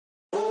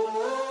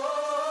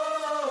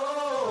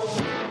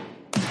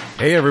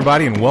Hey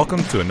everybody, and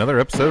welcome to another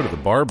episode of the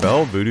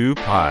Barbell Voodoo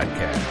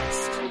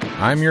Podcast.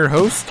 I'm your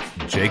host,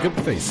 Jacob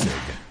Fasig.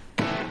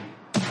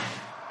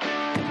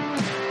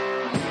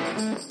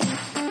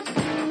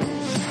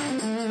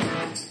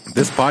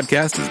 This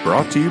podcast is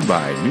brought to you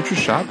by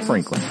NutriShop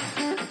Franklin.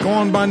 Go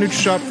on by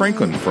NutriShop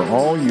Franklin for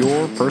all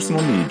your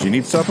personal needs. You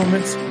need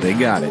supplements? They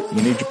got it.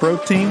 You need your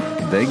protein?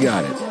 They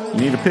got it.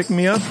 You need to pick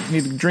me up?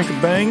 You need to drink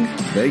a bang?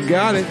 They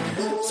got it.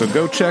 So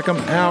go check them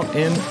out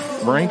in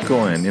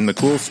Franklin, in the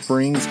Cool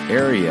Springs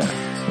area.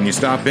 When you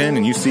stop in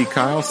and you see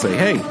Kyle, say,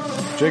 hey,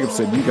 Jacob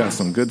said you got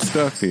some good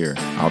stuff here.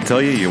 I'll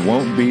tell you, you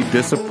won't be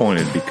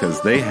disappointed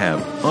because they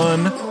have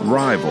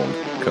unrivaled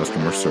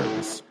customer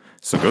service.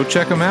 So go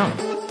check them out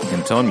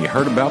and tell them you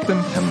heard about them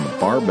on the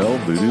Barbell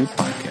Voodoo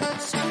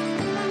Podcast.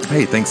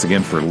 Hey, thanks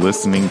again for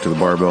listening to the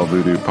Barbell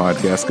Voodoo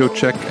Podcast. Go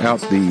check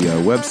out the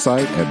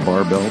website at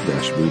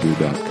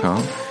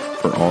barbell-voodoo.com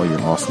for all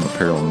your awesome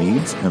apparel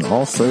needs, and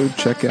also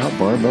check out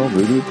Barbell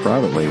Voodoo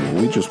Private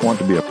Label. We just want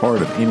to be a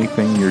part of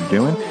anything you're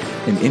doing,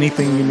 and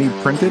anything you need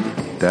printed,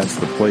 that's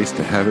the place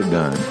to have it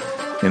done.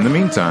 In the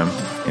meantime,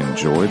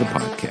 enjoy the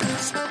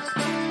podcast.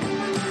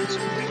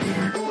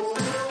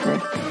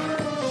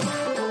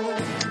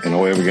 And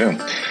away we go.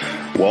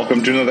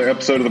 Welcome to another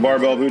episode of the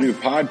Barbell Voodoo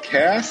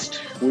Podcast.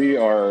 We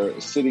are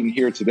sitting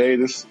here today.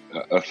 This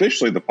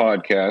officially the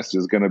podcast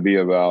is going to be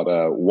about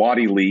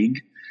Wadi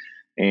League.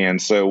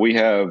 And so we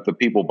have the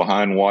people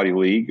behind Wadi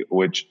League,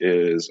 which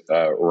is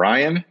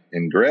Ryan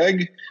and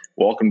Greg.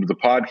 Welcome to the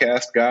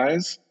podcast,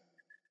 guys.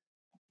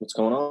 What's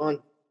going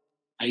on?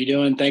 How you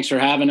doing? Thanks for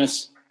having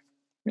us.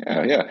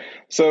 Yeah.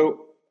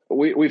 So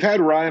we've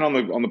had Ryan on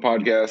the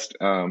podcast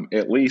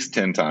at least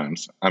 10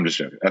 times. I'm just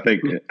joking. I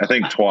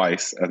think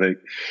twice. I think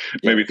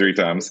maybe 3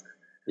 times.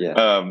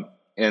 Yeah.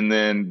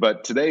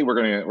 But today we're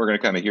gonna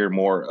kind of hear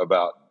more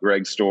about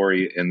Greg's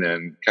story, and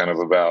then kind of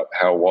about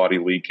how Wadi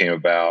League came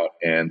about,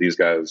 and these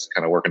guys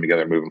kind of working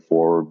together moving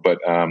forward. But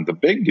the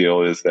big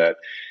deal is that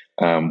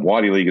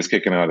Wadi League is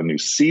kicking out a new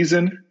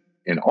season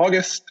in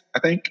August, I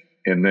think,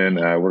 and then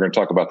we're going to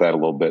talk about that a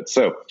little bit.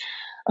 So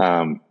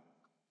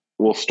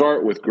we'll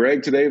start with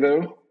Greg today,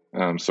 though.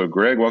 So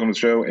Greg, welcome to the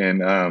show, and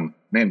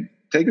man,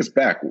 take us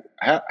back.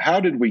 How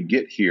did we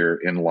get here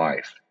in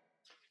life?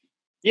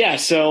 Yeah.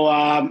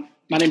 So.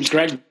 My name is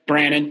Greg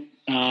Brannon,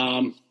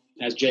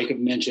 as Jacob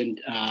mentioned,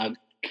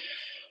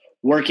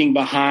 working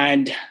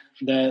behind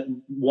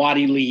the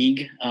Wadi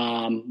League,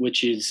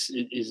 which is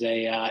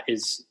exactly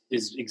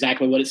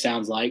what it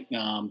sounds like,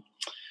 a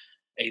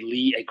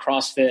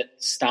CrossFit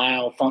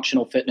style,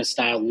 functional fitness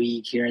style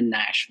league here in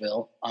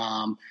Nashville.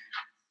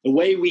 The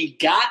way we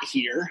got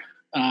here,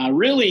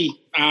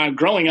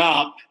 growing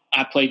up,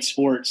 I played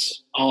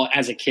sports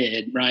as a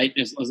kid, right?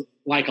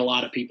 Like a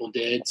lot of people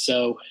did.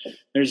 So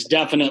there's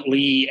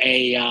definitely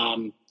a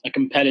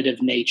competitive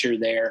nature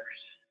there.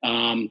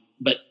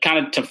 But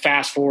kind of to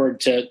fast forward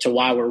to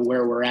why we're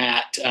where we're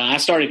at, I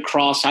started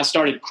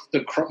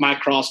my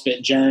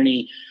CrossFit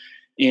journey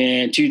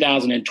in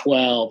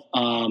 2012.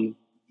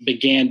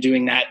 Began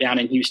doing that down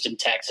in Houston,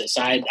 Texas.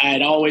 I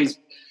had always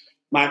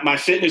my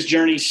fitness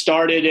journey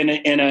started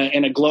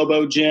in a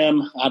Globo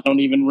gym. I don't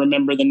even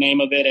remember the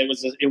name of it.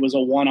 It was a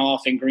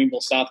one-off in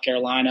Greenville, South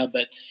Carolina,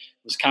 but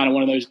it was kind of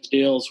one of those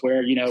deals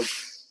where,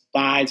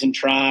 buys and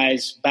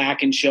tries,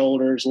 back and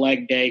shoulders,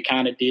 leg day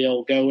kind of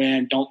deal. Go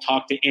in, don't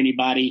talk to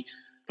anybody,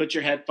 put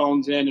your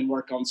headphones in and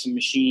work on some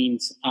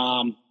machines.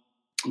 But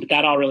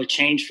that all really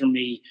changed for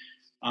me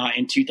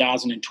in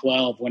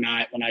 2012 when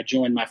I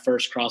joined my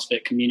first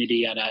CrossFit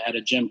community at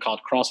a gym called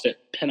CrossFit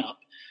Pinup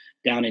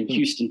down in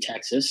Houston,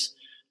 Texas.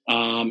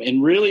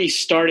 And really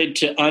started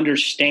to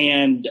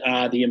understand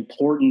the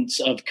importance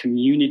of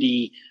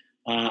community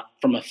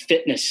from a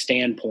fitness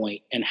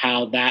standpoint, and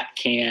how that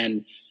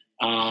can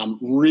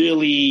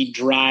really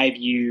drive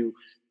you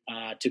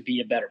to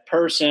be a better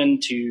person,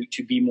 to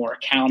be more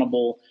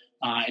accountable,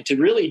 and to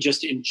really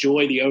just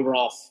enjoy the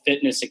overall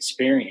fitness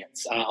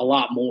experience a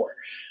lot more.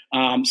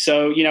 I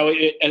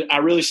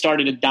really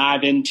started to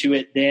dive into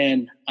it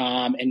then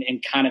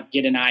and kind of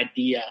get an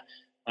idea.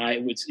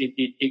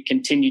 It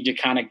continued to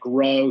kind of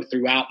grow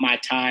throughout my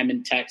time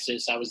in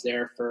Texas. I was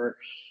there for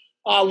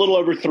a little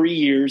over 3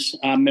 years,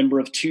 a member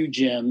of 2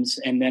 gyms,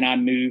 and then I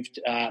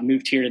moved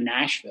here to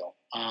Nashville.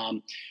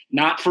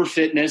 Not for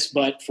fitness,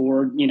 but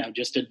for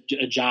just a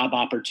job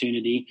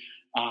opportunity.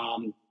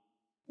 Found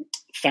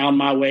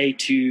my way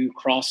to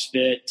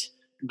CrossFit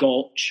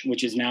Gulch,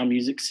 which is now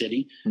Music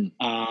City,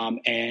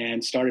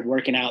 and started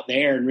working out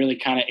there and really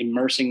kind of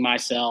immersing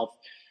myself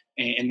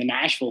in the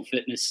Nashville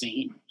fitness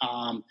scene.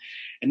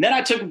 And then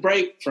I took a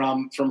break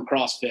from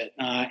CrossFit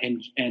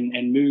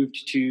and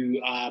moved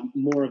to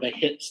more of a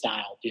HIIT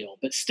style deal,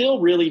 but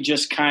still really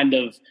just kind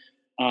of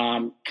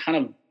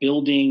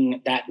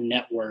building that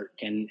network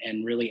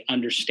and really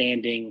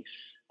understanding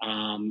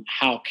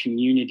how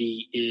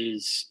community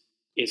is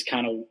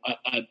kind of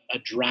a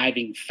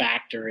driving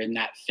factor in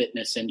that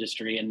fitness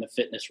industry and the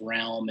fitness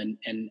realm,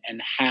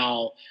 and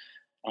how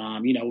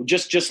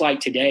just like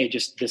today,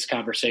 just this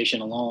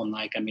conversation alone,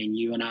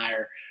 you and I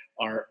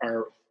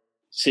are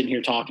sitting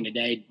here talking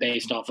today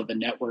based off of a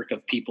network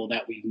of people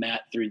that we've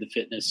met through the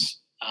fitness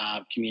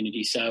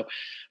community. So,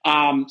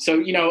 and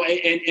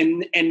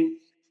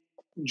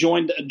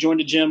joined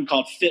a gym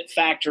called Fit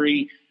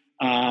Factory.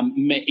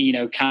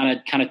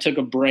 Kind of took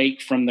a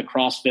break from the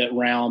CrossFit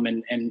realm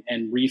and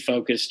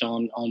refocused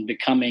on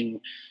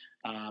becoming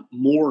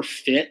more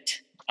fit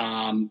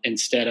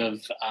instead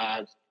of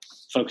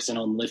focusing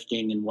on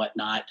lifting and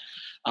whatnot.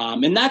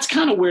 And that's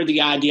kind of where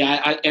the idea,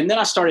 and then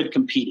I started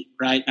competing,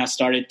 right? And I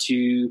started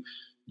to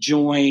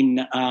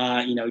join,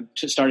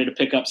 started to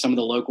pick up some of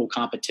the local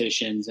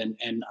competitions,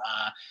 and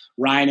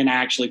Ryan and I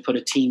actually put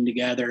a team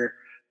together,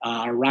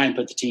 Ryan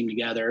put the team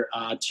together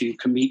to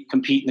compete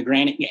in the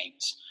Granite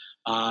Games.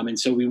 And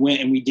so we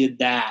went and we did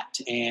that,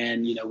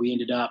 and, we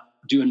ended up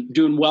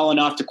doing well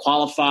enough to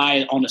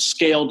qualify on a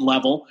scaled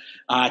level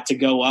to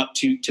go up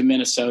to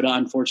Minnesota.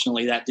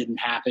 Unfortunately, that didn't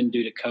happen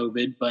due to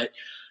COVID, but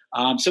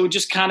so it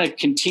just kind of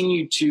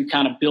continued to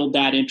kind of build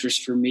that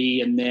interest for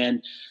me. And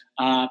then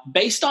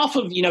based off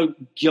of,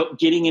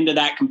 getting into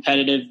that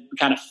competitive,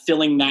 kind of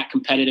filling that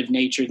competitive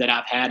nature that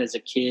I've had as a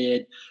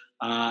kid.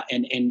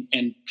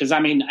 And because,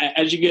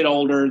 as you get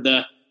older,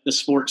 the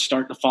sports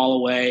start to fall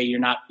away. You're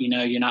not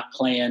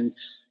playing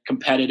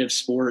competitive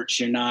sports.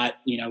 You're not,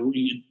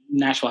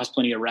 Nashville has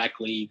plenty of rec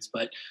leagues,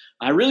 but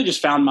I really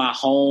just found my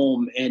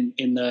home in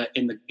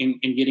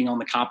getting on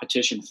the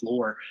competition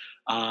floor.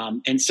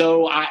 And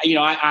so I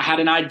had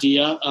an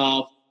idea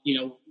of,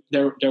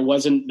 there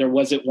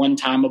wasn't one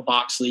time a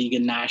box league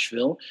in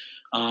Nashville.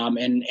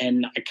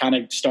 And I kind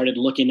of started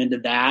looking into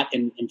that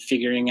and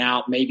figuring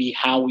out maybe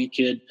how we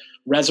could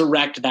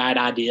resurrect that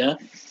idea,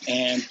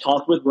 and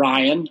talked with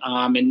Ryan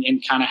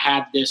and kind of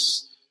had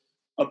this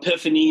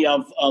epiphany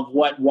of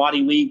what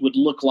Wadi League would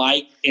look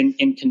like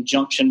in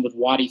conjunction with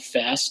Wadi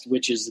Fest,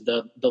 which is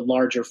the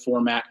larger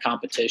format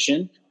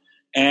competition.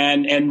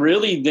 And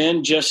really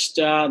then just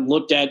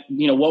looked at,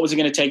 what was it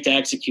going to take to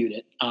execute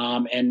it,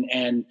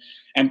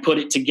 and put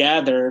it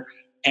together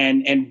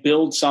and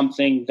build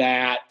something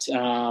that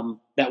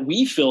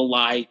we feel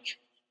like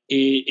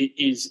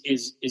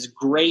is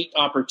great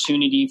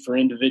opportunity for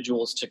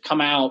individuals to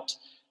come out,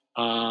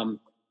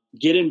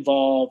 get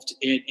involved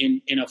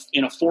in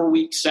a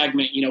 4-week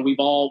segment. We've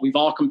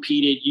all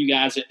competed. You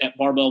guys at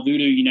Barbell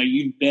Voodoo,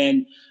 you've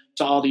been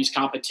to all these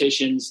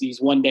competitions,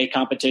 these 1-day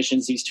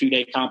competitions, these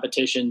 2-day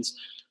competitions.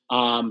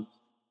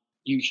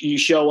 You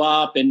show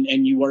up and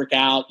you work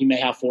out. You may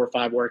have 4 or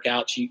 5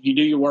 workouts. You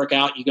do your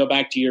workout. You go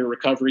back to your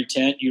recovery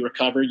tent. You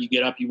recover. You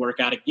get up. You work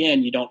out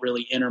again. You don't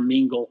really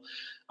intermingle.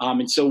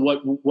 And so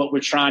what we're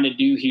trying to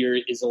do here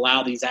is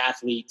allow these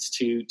athletes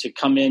to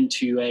come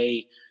into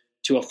a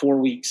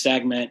 4-week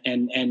segment,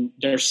 and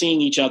they're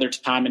seeing each other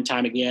time and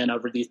time again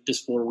over this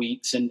 4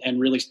 weeks, and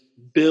really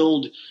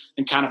build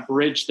and kind of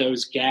bridge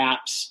those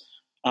gaps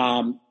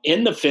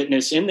in the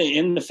fitness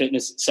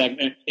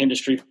segment,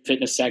 industry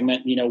fitness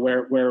segment,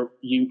 where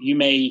you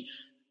may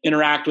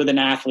interact with an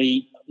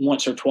athlete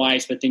once or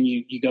twice, but then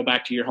you go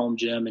back to your home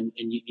gym and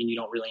you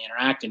don't really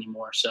interact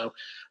anymore. So,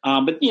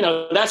 but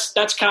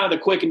that's kind of the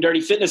quick and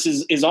dirty. Fitness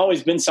is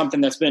always been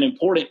something that's been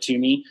important to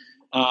me.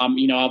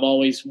 I've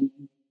always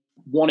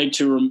wanted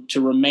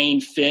to remain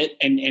fit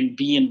and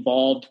be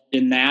involved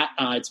in that.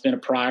 It's been a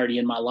priority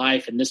in my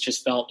life. And this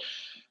just felt,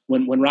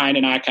 when Ryan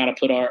and I kind of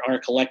put our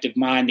collective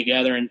mind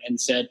together and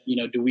said,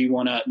 how do we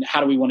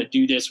want to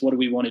do this? What do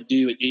we want to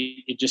do?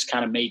 It just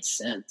kind of made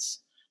sense.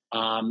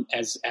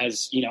 As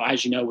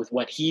with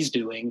what he's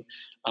doing.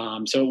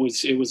 So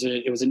it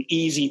was an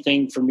easy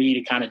thing for me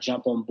to kind of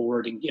jump on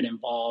board and get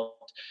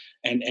involved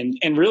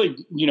and really,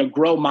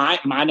 grow my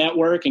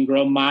network and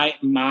grow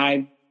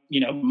my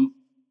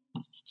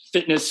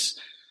fitness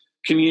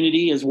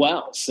community as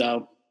well.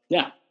 So,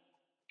 yeah.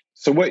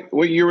 So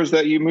what year was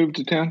that you moved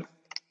to town?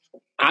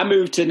 I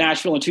moved to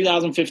Nashville in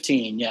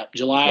 2015. Yep.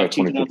 July of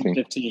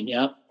 2015.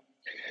 Yep.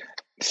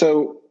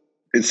 So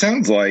it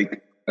sounds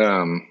like,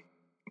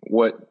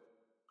 what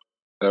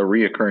a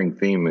reoccurring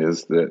theme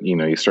is that,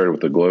 you started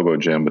with the Globo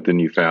Gym, but then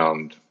you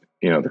found,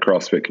 the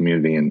CrossFit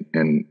community,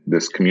 and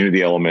this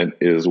community element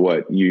is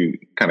what you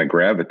kind of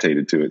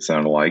gravitated to, it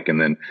sounded like. And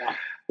then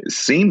it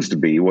seems to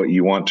be what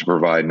you want to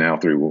provide now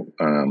through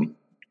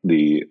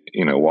the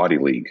Wadi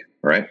League,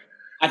 right?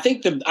 I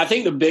think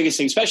the biggest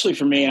thing, especially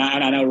for me, and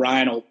I know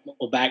Ryan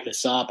will back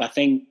this up. I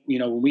think,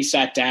 when we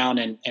sat down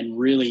and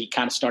really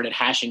kind of started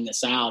hashing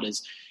this out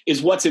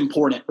is what's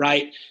important,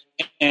 right?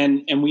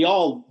 And we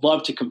all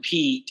love to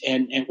compete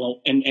and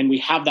we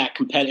have that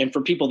competitive, and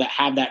for people that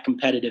have that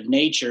competitive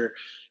nature,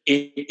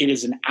 it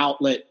is an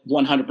outlet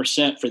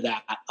 100% for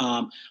that.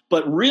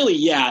 But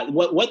really,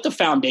 what the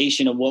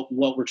foundation of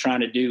what we're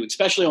trying to do,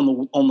 especially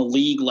on the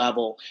league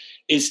level,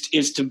 is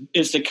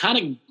to kind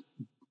of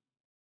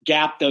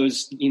gap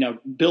those,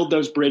 build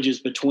those bridges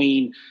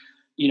between,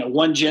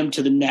 one gym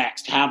to the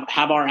next, have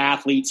our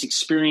athletes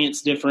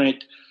experience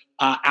different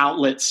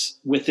outlets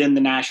within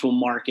the Nashville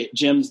market,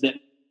 gyms that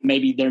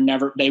maybe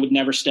they would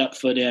never step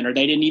foot in, or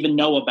they didn't even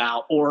know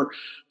about, or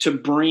to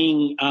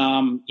bring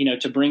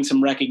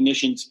some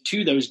recognitions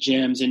to those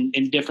gyms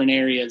in different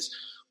areas,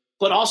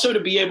 but also to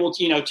be able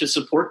to, to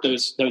support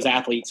those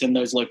athletes in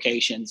those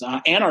locations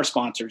and our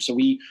sponsors. So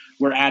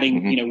we're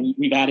adding,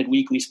 we've added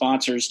weekly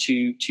sponsors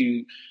to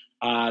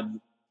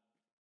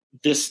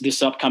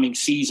this upcoming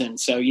season.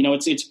 So,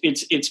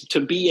 it's to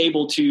be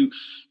able to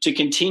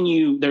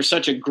continue. There's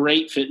such a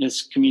great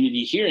fitness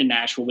community here in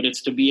Nashville, but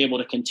it's to be able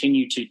to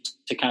continue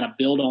to kind of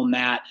build on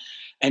that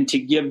and to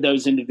give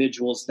those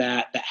individuals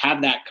that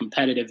have that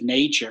competitive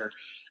nature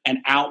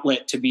an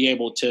outlet to be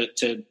able to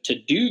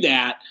do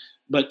that,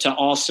 but to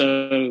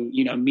also,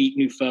 meet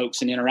new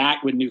folks and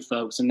interact with new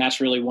folks. And that's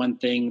really one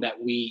thing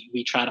that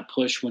we try to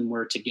push when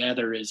we're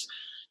together is,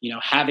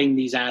 having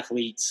these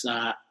athletes,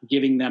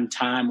 giving them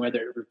time,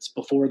 whether it's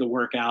before the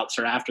workouts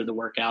or after the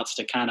workouts,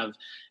 to kind of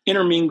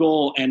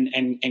intermingle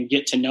and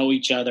get to know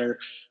each other.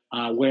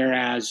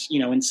 Whereas,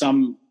 in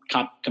some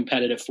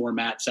competitive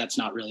formats, that's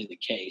not really the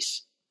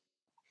case.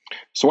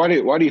 So why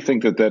do you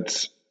think that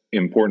that's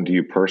important to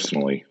you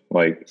personally?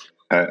 Like,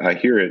 I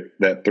hear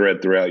that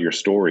thread throughout your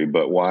story,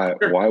 but why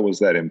was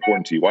that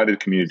important to you? Why did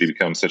community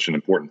become such an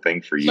important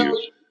thing for you?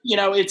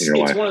 So, it's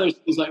one of those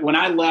things. Like when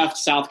I left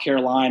South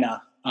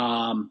Carolina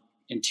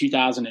in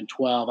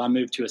 2012, I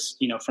moved to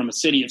from a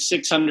city of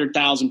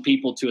 600,000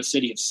 people to a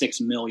city of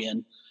 6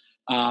 million.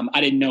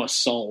 I didn't know a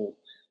soul.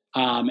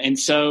 And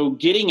so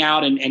getting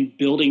out and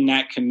building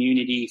that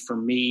community for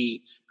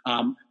me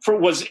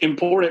was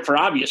important for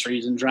obvious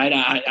reasons, right?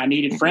 I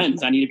needed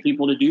friends. I needed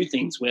people to do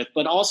things with,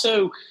 but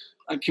also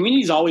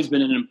community has always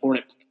been an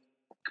important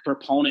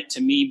proponent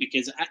to me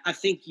because I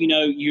think,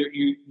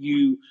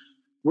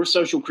 we're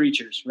social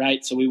creatures,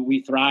 right? So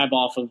we thrive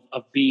off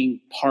of being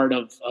part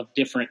of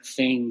different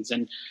things.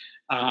 And,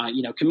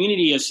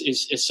 community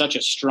is such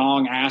a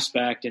strong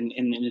aspect in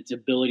its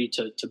ability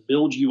to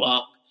build you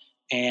up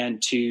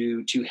and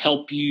to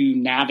help you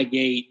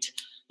navigate.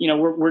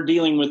 We're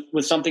dealing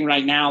with something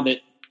right now that,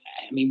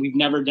 we've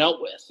never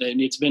dealt with, and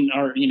it's been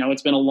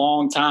it's been a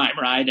long time,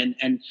 right?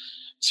 And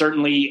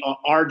certainly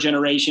our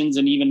generations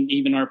and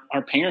even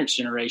our parents'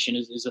 generation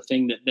is a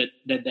thing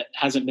that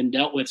hasn't been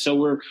dealt with.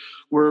 So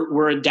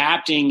we're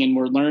adapting and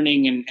we're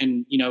learning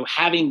and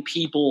having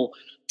people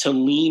to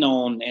lean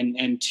on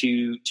and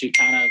to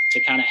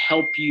kind of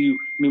help you.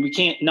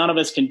 None of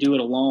us can do it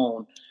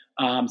alone.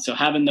 So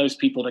having those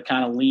people to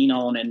kind of lean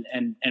on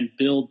and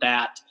build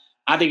that,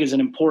 I think, is an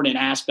important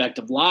aspect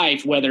of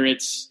life, whether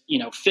it's,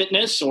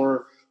 fitness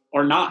or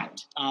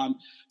not.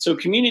 So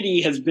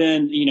community has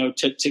been,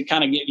 to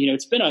kind of get,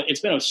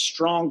 it's been a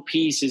strong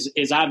piece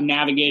as I've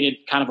navigated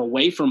kind of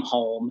away from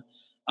home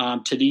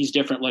to these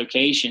different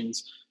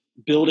locations.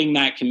 Building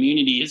that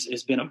community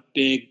has been a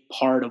big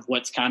part of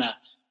what's kind of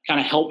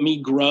helped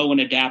me grow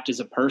and adapt as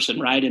a person,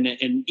 right?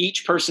 And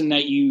each person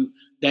that you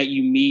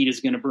meet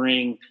is going to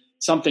bring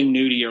something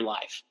new to your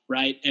life,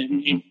 right?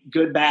 And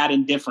good, bad,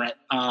 and different.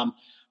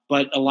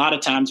 But a lot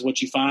of times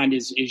what you find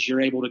is you're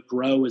able to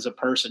grow as a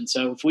person.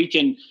 So if we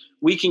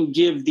can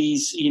give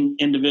these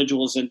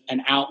individuals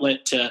an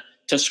outlet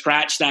to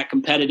scratch that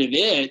competitive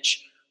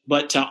itch,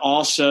 but to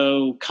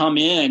also come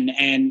in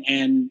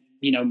and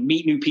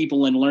meet new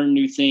people and learn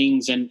new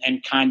things and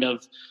kind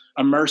of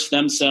immerse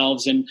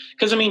themselves. And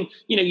because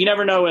you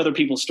never know other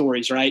people's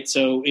stories, right?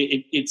 So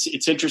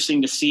it's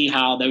interesting to see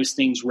how those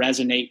things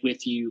resonate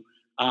with you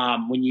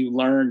when you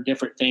learn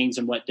different things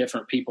and what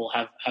different people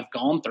have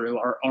gone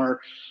through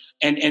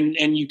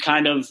and you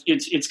kind of,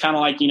 it's kind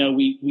of like,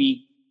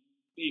 we,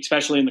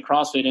 especially in the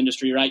CrossFit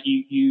industry, right?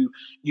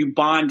 You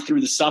bond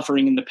through the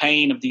suffering and the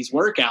pain of these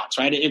workouts,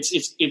 right?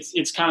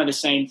 It's kind of the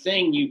same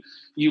thing.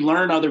 You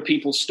learn other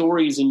people's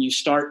stories and you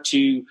start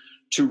to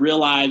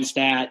realize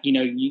that,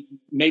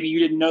 maybe you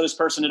didn't know this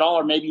person at all,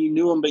 or maybe you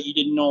knew them, but you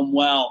didn't know them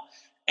well.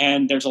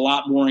 And there's a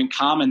lot more in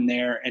common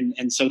there.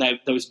 And so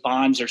that those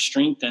bonds are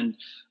strengthened.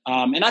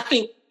 And I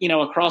think,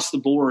 across the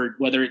board,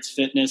 whether it's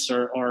fitness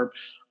or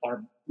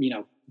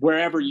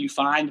wherever you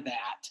find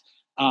that,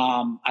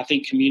 I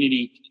think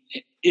community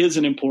is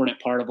an important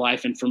part of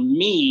life. And for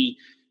me,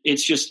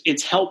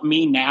 it's helped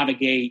me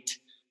navigate,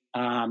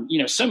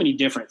 so many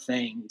different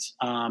things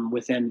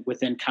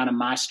within kind of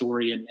my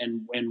story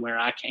and where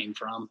I came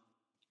from.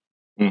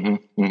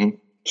 Mm-hmm, mm-hmm.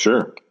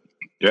 Sure.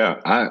 Yeah,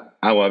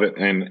 I love it.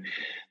 And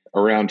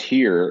around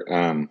here,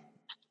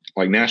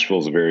 like Nashville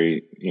is a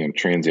very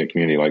transient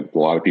community. Like a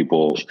lot of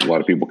people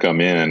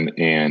come in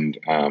and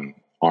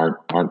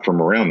aren't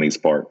from around these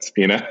parts,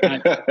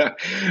 Right.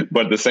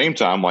 But at the same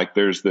time, like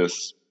there's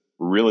this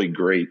really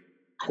great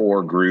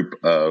core group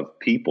of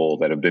people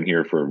that have been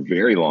here for a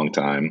very long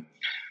time,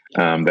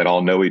 that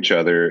all know each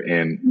other.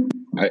 And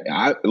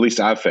I at least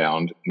I've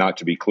found, not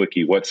to be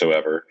cliquey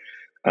whatsoever,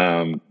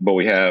 but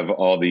we have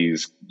all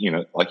these,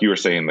 like you were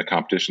saying, the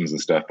competitions and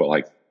stuff. But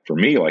like for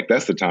me, like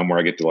that's the time where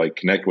I get to like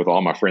connect with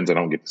all my friends I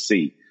don't get to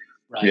see,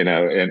 Right.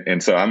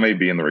 And so I may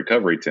be in the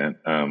recovery tent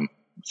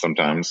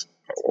sometimes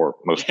or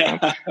most of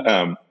the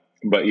time.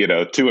 But,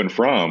 to and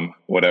from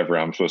whatever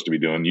I'm supposed to be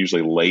doing,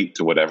 usually late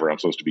to whatever I'm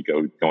supposed to be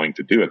going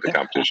to do at the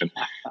competition.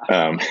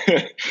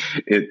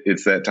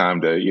 It's that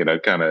time to,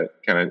 kind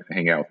of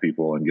hang out with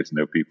people and get to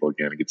know people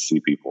again and get to see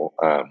people.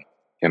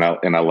 And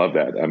I love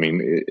that. I mean,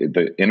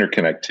 the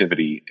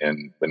interconnectivity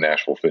in the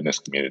Nashville fitness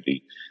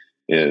community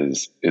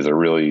is a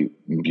really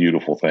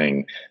beautiful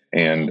thing.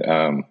 And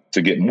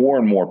to get more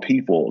and more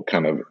people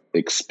kind of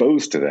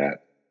exposed to that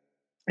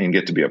and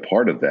get to be a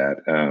part of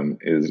that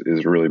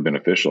is really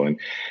beneficial. And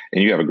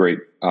you have a great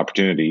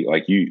opportunity.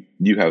 Like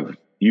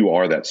you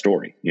are that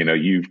story. You know,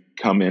 you've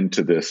come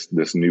into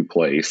this new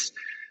place.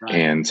 Right.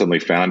 And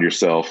suddenly found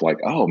yourself like,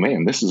 oh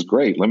man, this is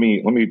great. Let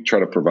me try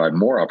to provide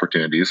more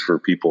opportunities for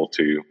people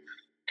to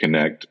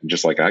connect,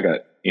 just like I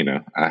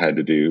had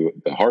to do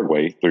the hard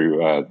way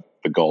through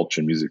the Gulch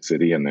in Music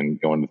City and then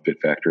going to the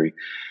Fit Factory.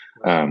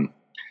 Right.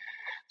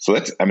 So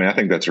I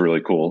think that's a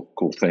really cool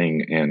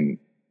thing. And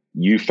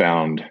you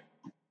found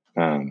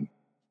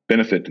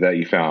benefit to that.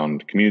 You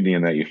found community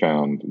in that. You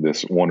found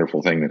this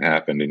wonderful thing that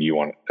happened, and you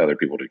want other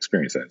people to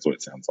experience that. That's what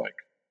it sounds like.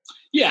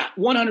 Yeah,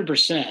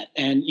 100%.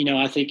 And,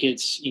 I think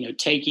it's,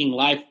 taking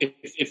life,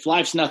 if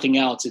life's nothing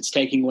else, it's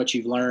taking what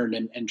you've learned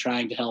and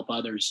trying to help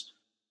others,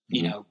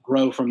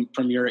 grow from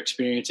your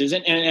experiences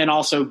and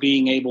also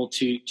being able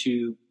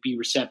to be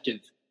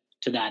receptive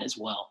to that as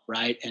well.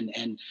 Right.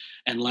 And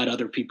let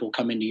other people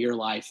come into your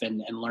life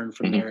and learn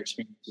from their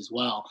experience as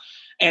well.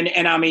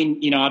 And I mean,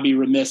 I'd be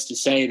remiss to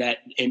say that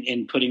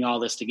in putting all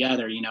this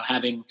together,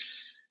 having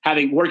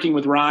working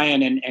with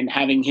Ryan and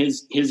having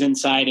his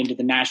insight into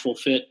the Nashville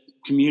Fit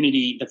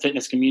community, the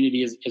fitness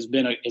community has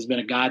been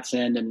a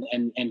godsend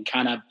and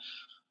kind of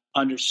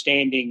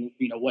understanding,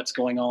 what's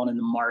going on in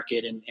the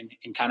market and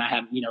kind of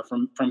have,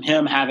 from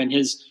him having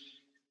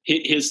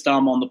his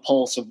thumb on the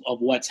pulse of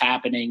what's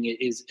happening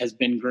has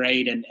been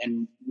great.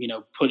 And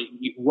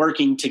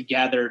working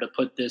together to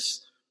put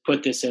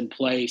this in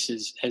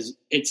place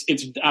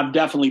I've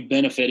definitely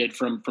benefited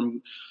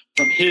from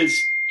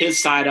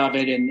his side of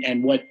it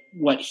and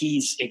what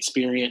he's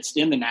experienced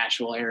in the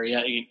Nashville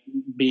area,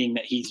 being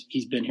that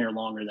he's been here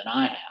longer than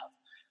I have.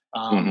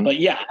 But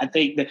yeah, I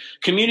think the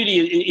community,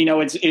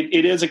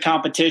 it is a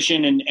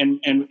competition and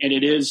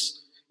it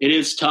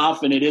is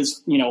tough and it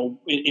is,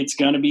 it's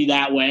going to be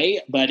that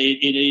way, but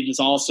it is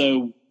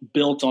also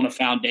built on a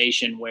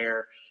foundation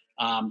where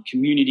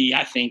community,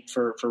 I think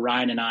for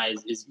Ryan and I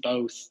is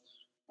both,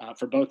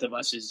 for both of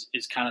us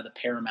is kind of the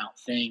paramount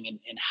thing.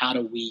 And how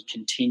do we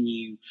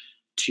continue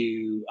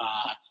to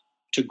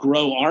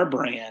grow our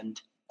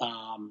brand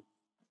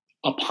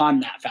upon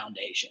that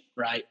foundation,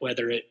 right?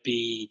 Whether it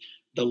be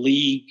the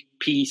league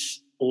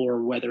piece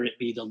or whether it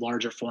be the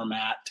larger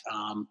format,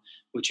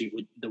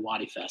 the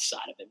Waddy Fest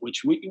side of it,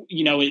 which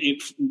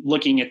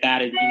looking at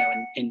that,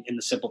 in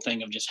the simple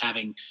thing of just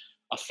having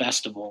a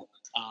festival,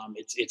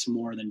 it's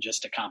more than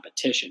just a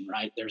competition,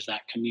 right? There's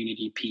that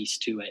community piece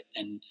to it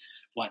and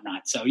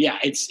whatnot. So yeah,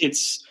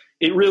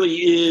 it really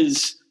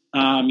is.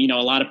 A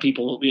lot of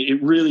people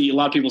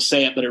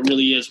say it, but it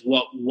really is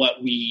what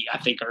we, I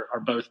think, are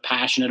both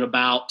passionate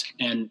about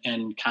and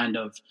kind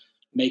of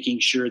making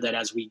sure that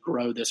as we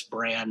grow this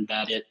brand,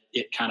 that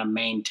it kind of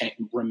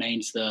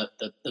remains the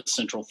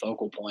central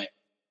focal point.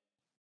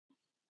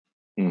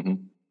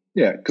 Mm-hmm.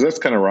 Yeah. Cause that's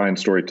kind of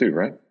Ryan's story too,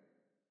 right?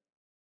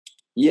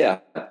 Yeah.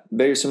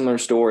 Very similar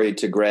story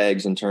to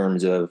Greg's in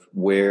terms of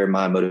where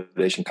my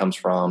motivation comes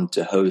from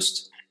to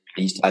host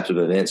these types of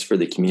events for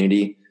the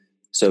community.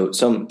 So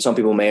some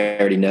people may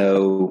already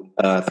know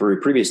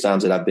through previous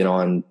times that I've been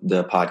on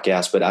the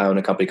podcast, but I own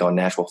a company called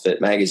Nashville Fit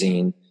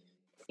Magazine.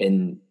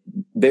 And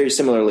very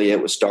similarly,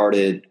 it was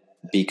started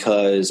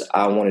because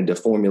I wanted to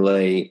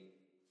formulate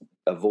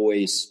a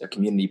voice, a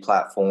community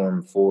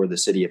platform for the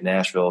city of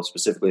Nashville,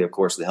 specifically, of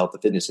course, the health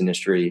and fitness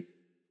industry.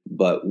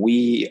 But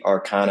we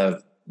are kind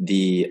of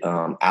the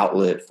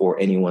outlet for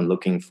anyone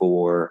looking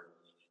for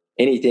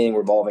anything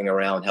revolving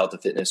around health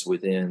and fitness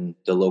within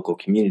the local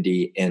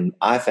community. And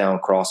I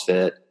found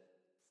CrossFit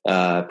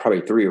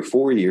probably 3 or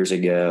 4 years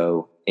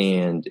ago,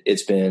 and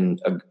it's been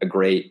a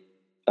great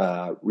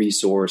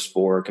resource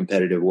for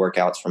competitive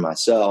workouts for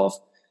myself.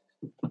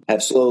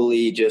 Have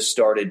slowly just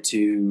started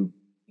to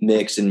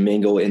mix and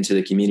mingle into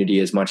the community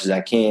as much as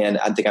I can.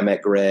 I think I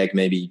met Greg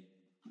maybe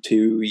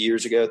 3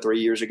 years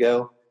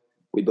ago.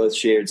 We both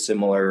shared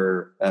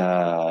similar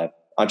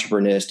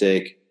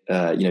entrepreneuristic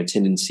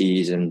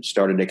tendencies and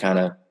started to kind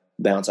of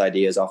bounce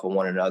ideas off of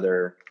one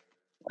another.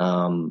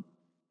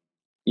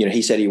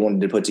 He said he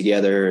wanted to put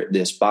together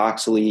this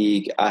box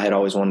league. I had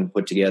always wanted to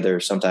put together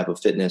some type of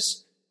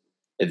fitness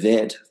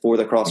event for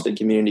the CrossFit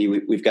community.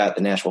 We've got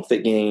the Nashville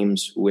Fit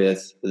Games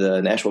with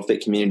the Nashville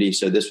Fit community.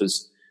 So this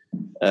was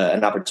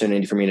an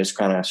opportunity for me to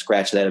kind of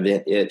scratch that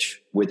event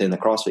itch within the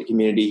CrossFit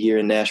community here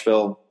in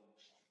Nashville.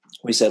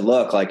 We said,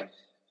 look, like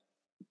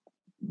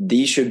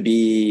these should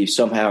be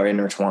somehow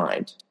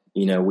intertwined.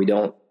 We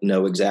don't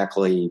know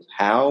exactly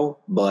how,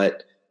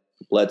 but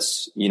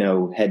let's,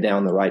 head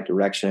down the right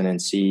direction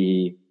and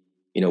see,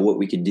 what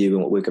we could do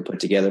and what we could put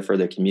together for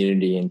the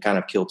community and kind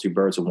of kill two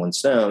birds with one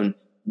stone,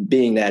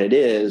 being that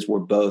we're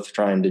both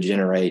trying to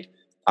generate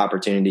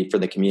opportunity for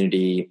the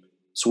community,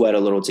 sweat a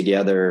little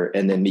together,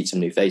 and then meet some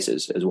new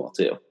faces as well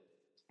too.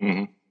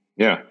 Mm-hmm.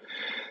 Yeah.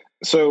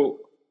 So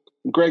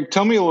Greg,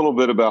 tell me a little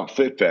bit about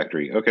Fit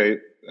Factory. Okay.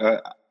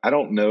 I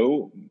don't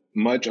know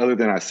much other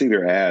than I see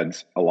their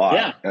ads a lot.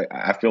 Yeah.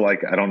 I feel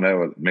like, I don't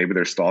know, maybe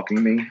they're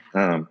stalking me.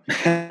 But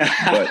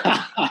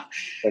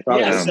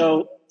yeah.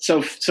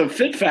 So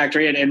Fit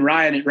Factory and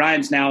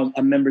Ryan's now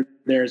a member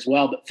there as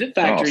well. But Fit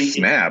Factory,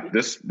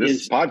 this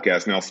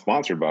podcast now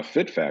sponsored by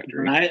Fit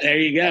Factory. Right, there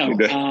you go.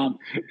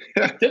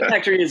 Fit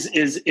Factory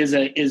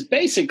is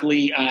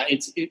basically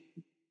it's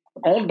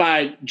owned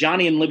by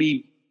Johnny and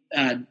Libby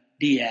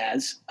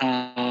Diaz,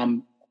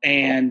 and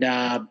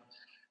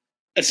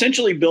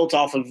essentially built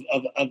off of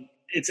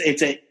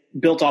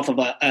built off of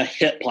a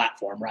HIIT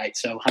platform, right?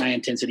 So high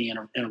intensity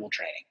interval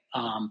training.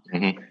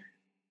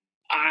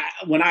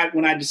 When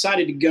I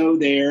decided to go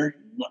there,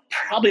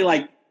 probably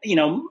like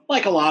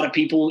a lot of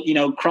people,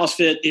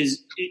 CrossFit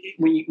is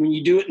when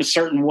you do it in a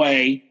certain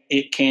way,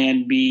 it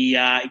can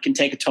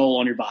take a toll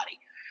on your body.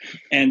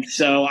 And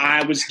so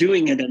I was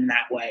doing it in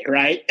that way,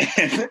 right?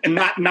 And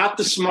not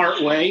the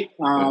smart way.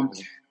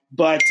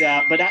 But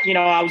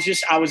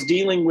I was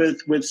dealing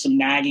with some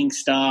nagging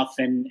stuff,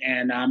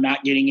 and I'm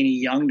not getting any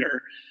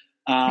younger.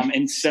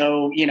 And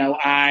so,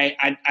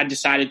 I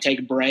decided to take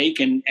a break,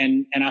 and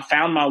I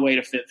found my way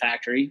to Fit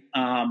Factory.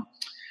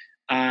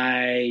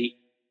 I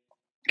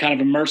kind of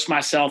immersed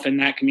myself in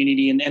that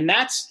community, and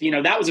that's,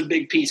 that was a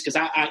big piece, because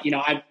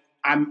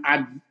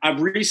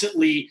I've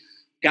recently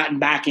gotten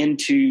back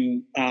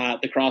into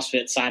the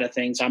CrossFit side of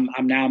things.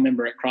 I'm now a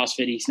member at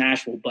CrossFit East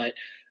Nashville, but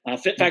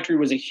Fit Factory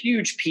was a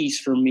huge piece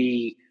for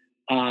me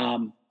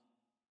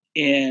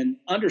in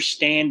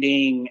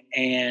understanding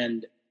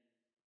and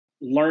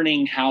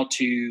learning how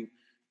to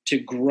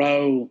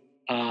grow,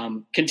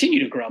 continue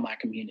to grow my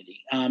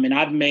community. And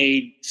I've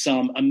made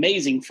some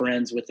amazing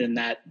friends within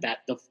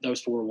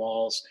those four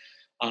walls,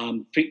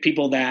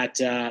 people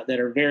that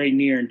are very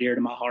near and dear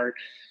to my heart.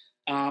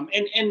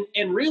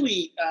 And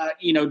really,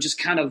 just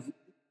kind of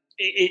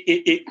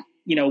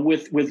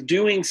with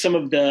doing some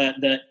of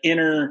the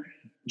inner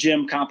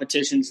gym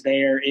competitions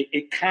there,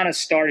 it kind of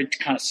started to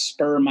kind of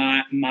spur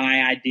my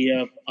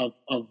idea of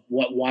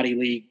what Wadi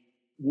League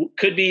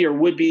could be, or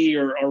would be,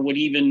 or would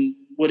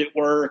it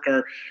work,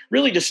 or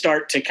really to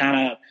start to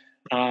kind of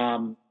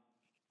kind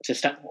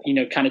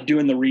of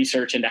doing the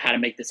research into how to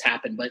make this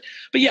happen. But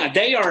yeah,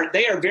 they are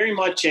very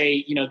much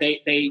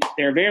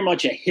they're very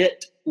much a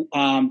HIIT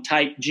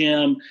type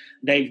gym.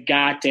 They've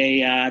got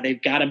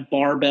a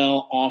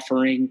barbell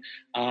offering.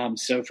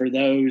 So for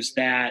those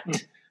that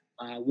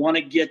want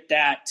to get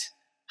that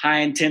high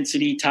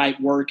intensity type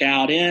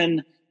workout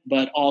in,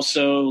 but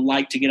also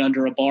like to get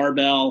under a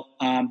barbell,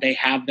 they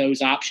have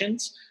those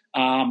options.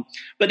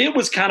 But it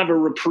was kind of a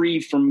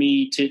reprieve for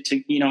me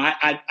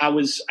I'd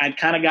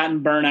kind of gotten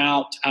burnt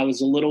out. I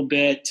was a little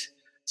bit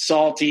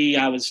salty.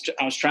 I was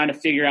trying to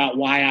figure out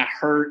why I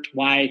hurt,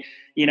 why,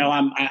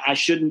 I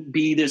shouldn't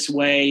be this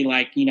way.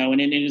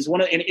 And it is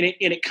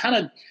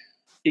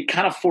it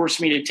kind of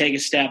forced me to take a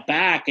step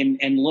back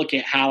and look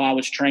at how I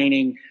was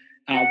training,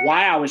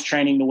 why I was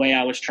training the way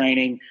I was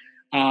training,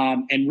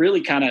 and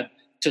really kind of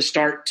to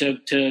start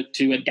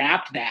to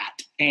adapt that.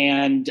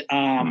 And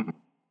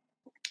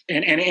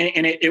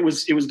it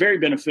was very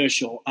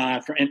beneficial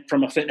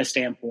from a fitness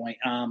standpoint.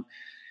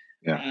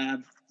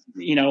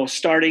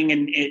 Starting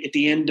at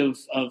the end of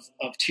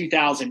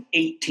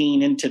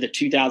 2018 into the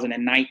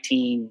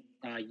 2019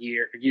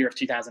 year of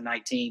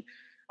 2019,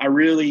 I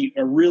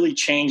really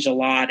changed a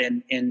lot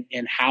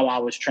in how I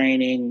was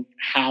training,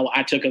 how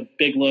I took a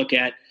big look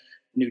at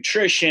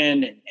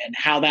nutrition and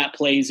how that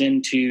plays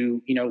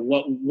into,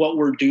 what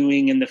we're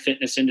doing in the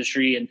fitness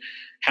industry, and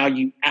how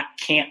you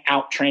can't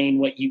out train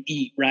what you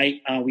eat,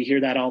 right? We hear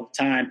that all the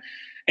time.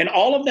 And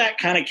all of that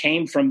kind of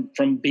came from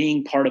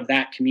being part of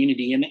that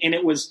community. And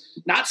it was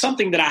not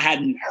something that I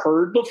hadn't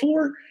heard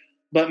before,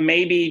 but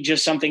maybe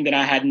just something that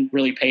I hadn't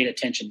really paid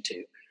attention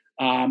to.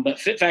 But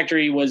Fit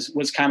Factory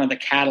was kind of the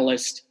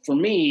catalyst for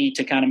me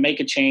to kind of make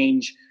a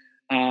change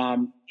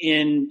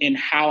in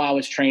how I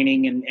was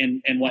training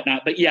and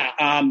whatnot. But yeah,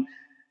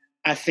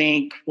 I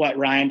think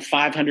Ryan,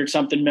 500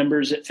 something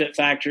members at Fit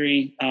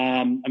Factory.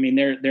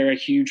 They're a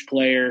huge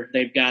player.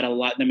 They've got a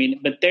lot.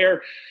 But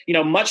they're,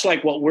 much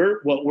like what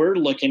we're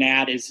looking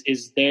at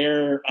is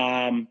their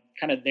kind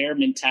of their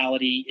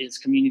mentality is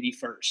community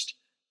first,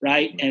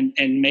 right?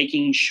 And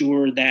making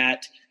sure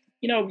that,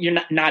 you're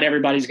not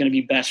everybody's going to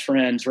be best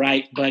friends,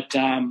 right? But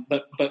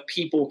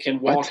people can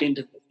walk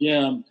into the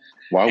gym.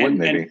 Why wouldn't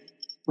they be?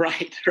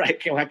 Right.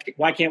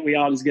 Why can't we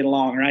all just get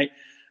along, right?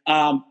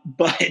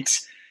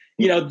 But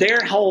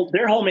their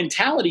whole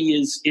mentality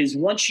is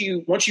once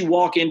you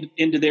walk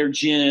into their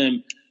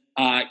gym,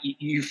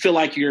 you feel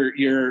like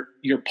you're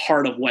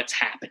part of what's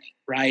happening,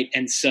 right?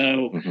 And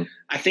so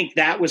I think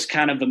that was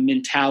kind of a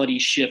mentality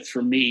shift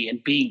for me,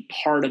 and being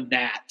part of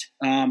that.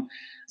 So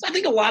I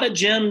think a lot of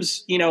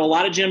gyms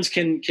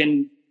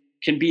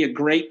can be a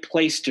great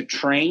place to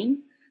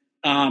train.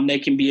 They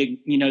can be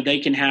they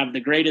can have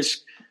the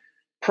greatest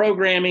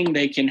programming,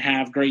 they can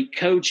have great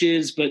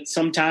coaches, but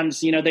sometimes,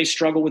 they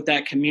struggle with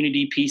that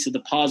community piece of the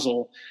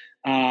puzzle.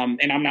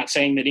 And I'm not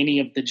saying that any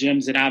of the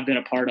gyms that I've been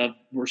a part of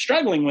were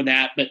struggling with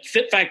that, but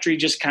Fit Factory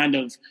just kind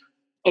of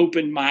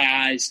opened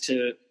my eyes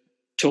to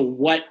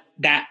what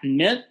that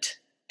meant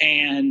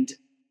and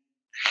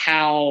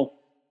how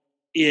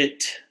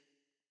it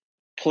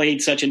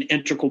played such an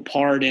integral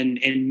part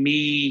in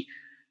me,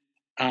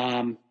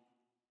 and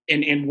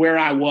where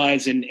I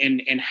was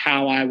and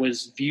how I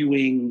was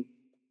viewing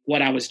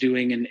what I was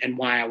doing and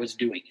why I was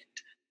doing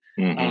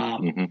it.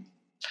 Mm-hmm.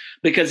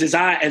 Because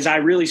as I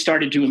really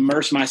started to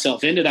immerse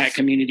myself into that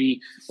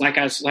community, like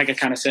I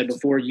kind of said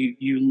before,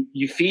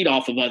 you feed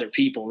off of other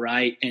people,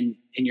 right? And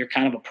you're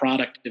kind of a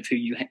product of who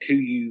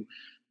you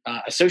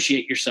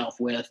associate yourself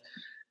with.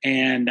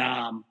 And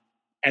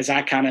as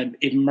I kind of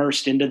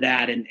immersed into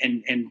that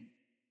and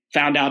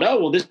found out, oh,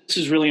 well, this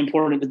is really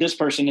important to this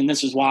person, and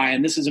this is why,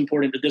 and this is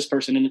important to this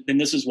person, and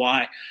this is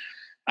why,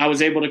 I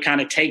was able to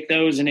kind of take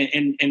those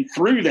and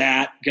through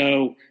that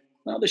go,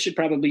 well, this should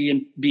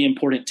probably be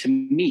important to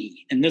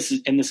me, and this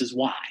is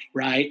why,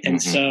 right?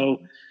 And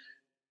so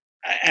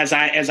as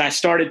I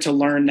started to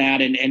learn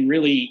that and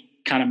really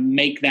kind of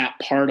make that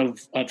part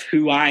of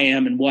who I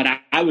am and what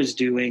I was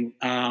doing,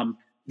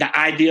 the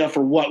idea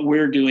for what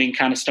we're doing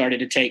kind of started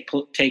to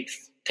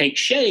take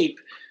shape,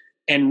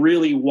 and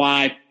really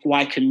why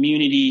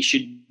community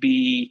should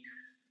be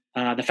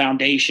the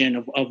foundation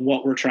of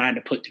what we're trying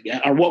to put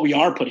together, or what we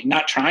are putting,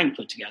 not trying to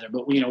put together,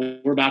 but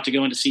we're about to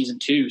go into season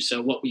 2.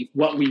 So what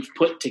we've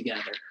put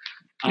together.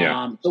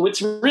 Yeah. So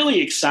it's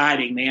really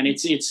exciting, man.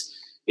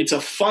 It's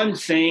a fun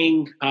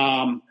thing.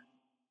 I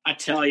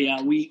tell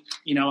you,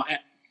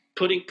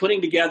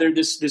 putting together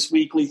this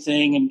weekly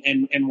thing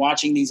and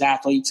watching these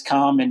athletes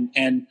come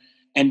and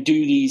do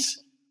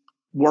these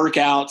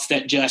workouts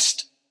that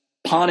just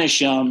punish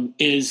them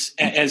is,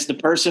 as the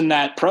person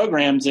that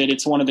programs it,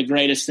 it's one of the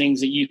greatest things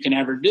that you can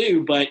ever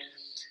do. But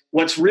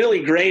what's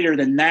really greater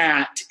than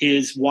that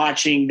is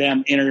watching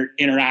them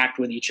interact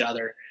with each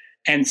other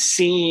and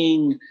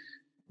seeing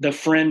the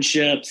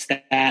friendships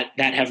that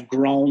have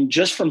grown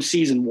just from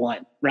season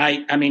 1,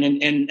 right? I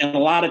mean, and a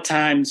lot of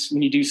times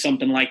when you do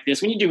something like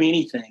this, when you do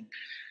anything,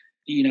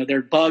 there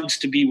are bugs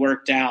to be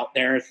worked out.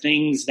 There are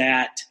things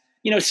that,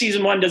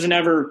 season 1 doesn't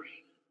ever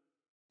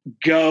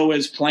go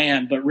as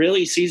planned, but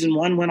really season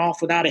 1 went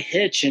off without a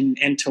hitch,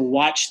 and to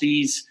watch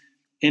these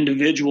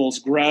individuals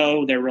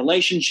grow their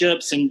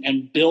relationships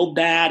and build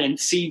that, and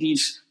see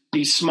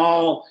these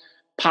small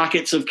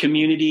pockets of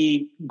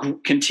community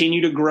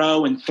continue to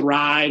grow and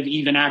thrive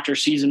even after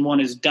season 1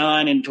 is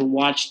done, and to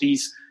watch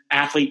these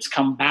athletes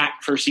come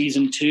back for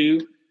season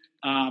 2,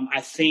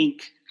 I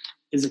think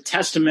is a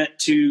testament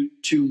to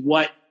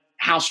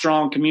how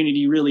strong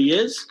community really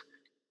is,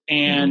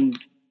 and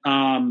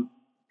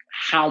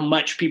how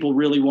much people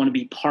really want to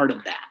be part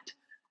of that,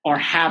 or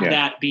have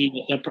that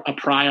be a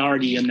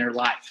priority in their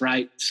life.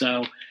 Right.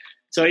 So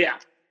yeah.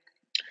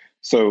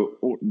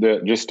 So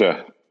just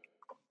to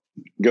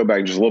go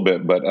back just a little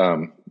bit, but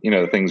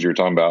the things you're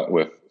talking about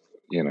with,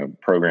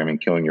 programming,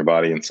 killing your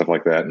body and stuff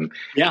like that. And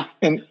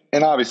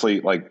obviously,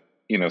 like,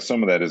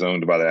 some of that is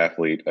owned by the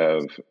athlete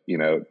of,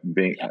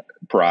 being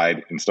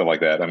pride and stuff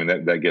like that. I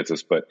mean, that gets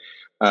us, but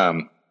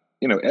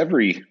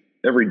every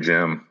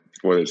gym,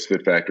 whether it's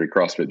Fit Factory,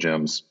 CrossFit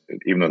gyms,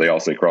 even though they all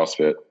say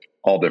CrossFit,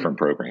 all different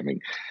programming.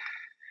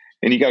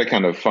 And you got to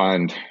kind of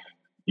find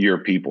your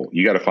people.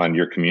 You got to find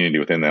your community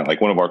within that.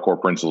 Like, one of our core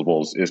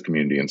principles is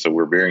community. And so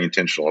we're very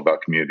intentional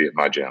about community at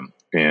my gym.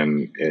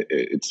 And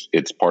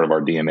it's part of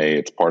our DNA.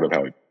 It's part of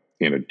how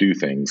we, do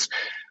things.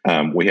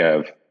 We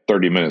have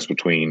 30 minutes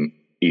between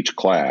each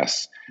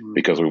class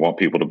because we want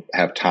people to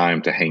have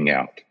time to hang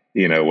out.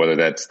 Whether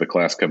that's the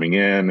class coming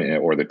in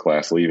or the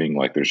class leaving,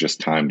 like, there's just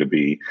time to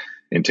be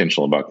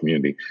intentional about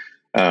community.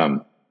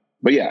 But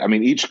yeah, I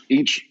mean,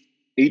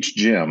 each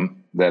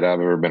gym that I've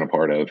ever been a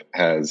part of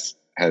has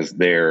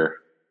their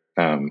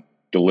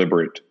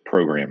deliberate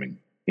programming.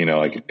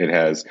 Like, it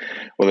has,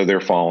 whether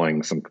they're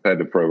following some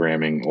competitive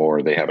programming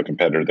or they have a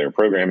competitor they're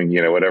programming,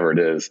 whatever it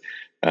is,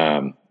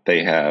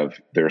 they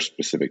have their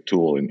specific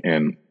tool.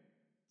 And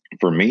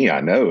for me,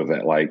 I know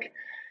that, like,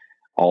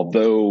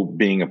 although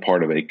being a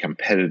part of a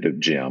competitive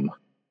gym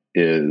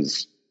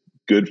is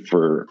good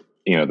for,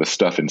 the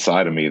stuff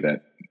inside of me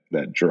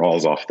that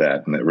draws off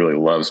that and that really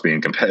loves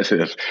being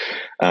competitive,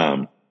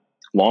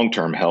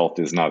 long-term health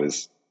is not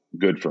as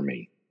good for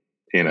me.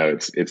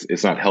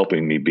 It's not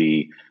helping me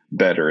be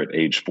better at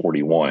age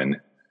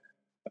 41.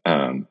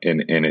 And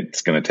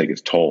it's going to take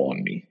its toll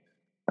on me.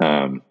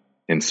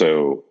 And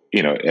so,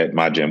 at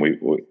my gym, we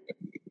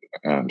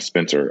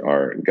Spencer,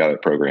 our guy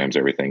that programs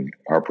everything,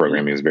 our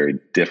programming is very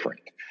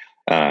different.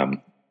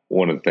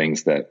 One of the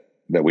things that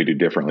we do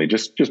differently,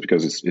 just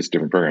because it's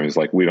different programming, is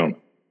like, we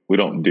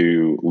don't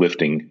do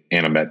lifting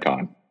and a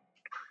Metcon.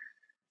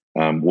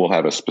 We'll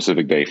have a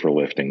specific day for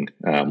lifting,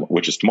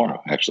 which is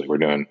tomorrow. Actually, we're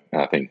doing,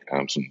 I think,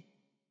 some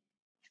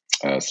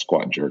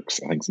squat jerks.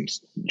 I think some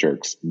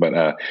jerks, but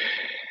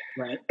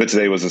right. But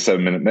today was a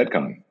 7-minute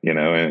Metcon,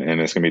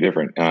 and it's going to be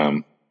different.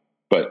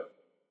 But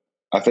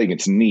I think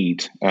it's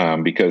neat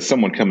because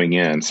someone coming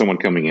in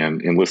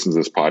and listens to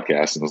this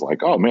podcast and is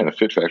like, oh man, the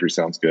Fit Factory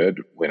sounds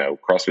good.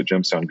 CrossFit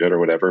gyms sound good or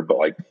whatever. But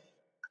like,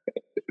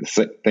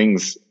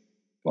 things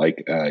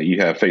like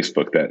you have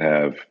Facebook that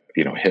have,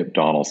 Hip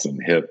Donaldson,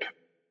 Hip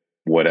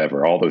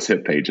whatever, all those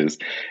hip pages.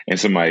 And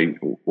somebody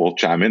will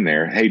chime in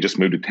there, hey, just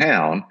moved to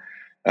town.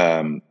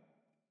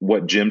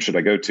 What gym should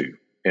I go to?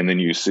 And then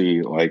you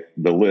see like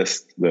the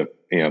list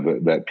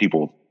that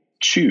people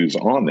choose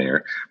on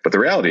there. But the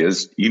reality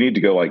is you need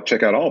to go like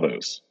check out all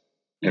those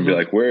and be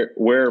like,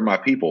 where are my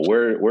people?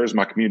 Where's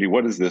my community?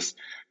 What is this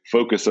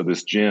focus of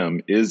this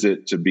gym? Is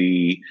it to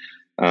be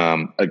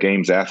a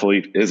games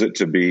athlete? Is it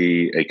to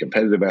be a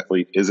competitive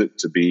athlete? Is it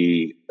to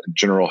be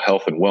general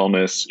health and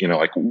wellness?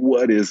 Like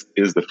what is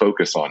the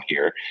focus on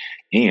here?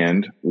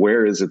 And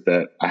where is it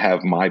that I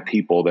have my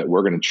people that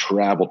we're going to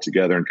travel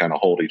together and kind of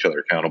hold each other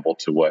accountable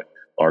to what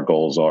our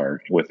goals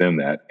are within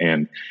that?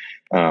 And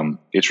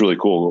it's really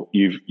cool.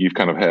 You've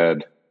kind of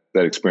had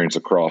that experience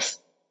across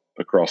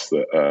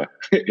the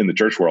in the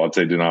church world, I'd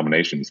say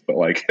denominations, but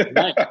like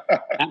right.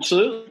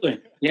 Absolutely.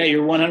 Yeah,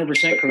 you're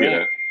 100% correct.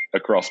 Yeah,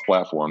 across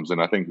platforms.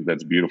 And I think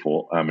that's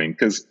beautiful. I mean,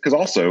 cause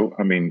also,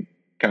 I mean,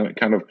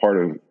 kind of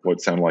part of what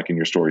sounded like in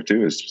your story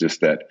too, is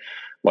just that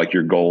like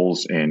your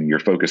goals and your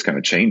focus kind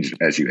of change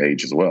as you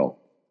age as well.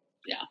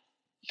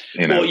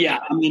 Yeah. Well, yeah.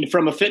 I mean,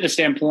 from a fitness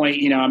standpoint,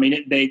 I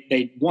mean,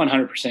 they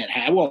 100%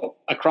 have, well,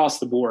 across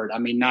the board. I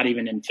mean, not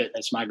even in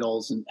fitness, my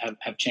goals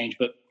have changed,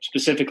 but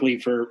specifically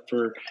for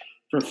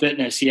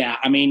fitness. Yeah.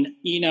 I mean,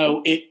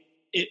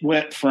 it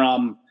went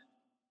from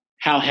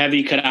how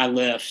heavy could I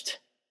lift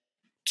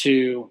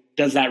to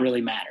does that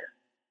really matter?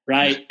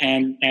 Right.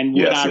 And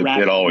yes,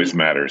 it always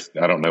matters.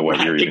 I don't know what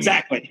right, you're eating.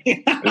 Exactly.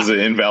 This is an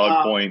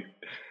invalid point.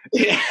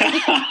 Yeah.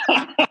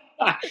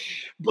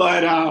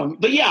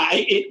 But yeah,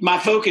 my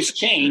focus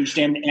changed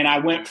and I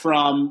went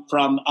from,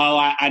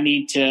 I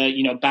need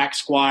to, back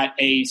squat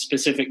a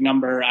specific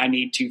number. I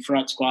need to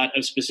front squat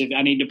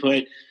I need to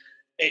put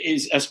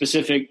a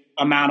specific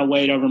amount of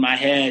weight over my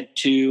head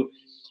to,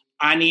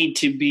 I need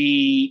to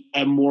be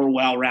a more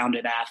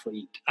well-rounded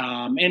athlete.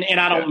 And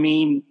I don't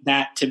mean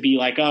that to be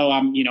like, oh,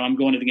 I'm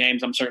going to the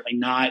games. I'm certainly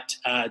not.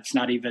 It's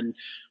not even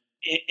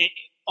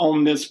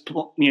on this,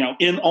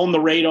 on the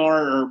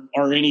radar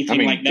or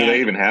anything like that. Do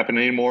they even happen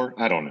anymore?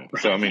 I don't know.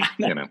 So, I mean,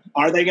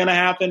 Are they going to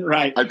happen?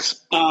 Right. But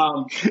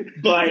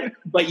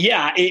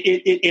yeah,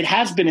 it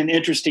has been an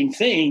interesting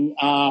thing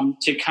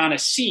to kind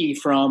of see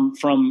from,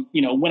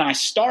 when I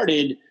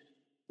started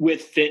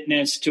with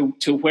fitness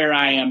to where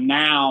I am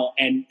now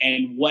and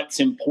what's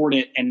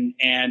important.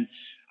 And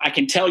I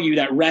can tell you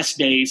that rest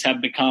days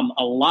have become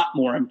a lot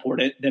more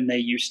important than they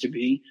used to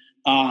be.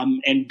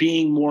 And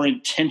being more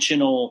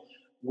intentional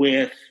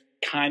with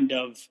kind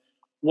of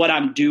what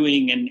I'm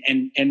doing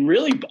and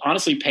really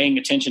honestly paying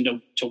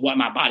attention to what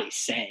my body's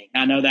saying.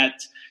 I know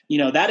that,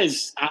 that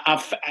is,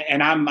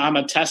 I'm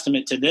a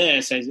testament to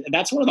this.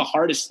 That's one of the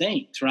hardest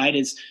things, right?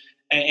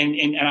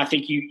 And I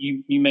think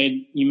you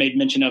made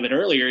mention of it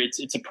earlier.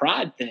 It's a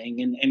pride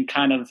thing and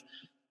kind of,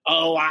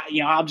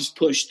 I'll just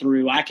push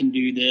through. I can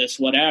do this,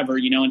 whatever,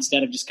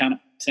 instead of just kind of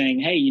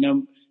saying, hey,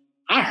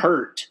 I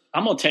hurt.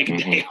 I'm going to take a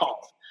day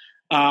off.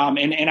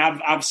 And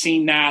I've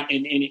seen that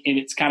and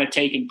it's kind of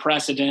taken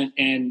precedent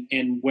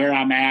in where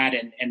I'm at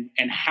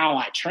and how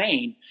I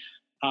train,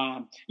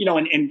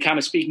 and kind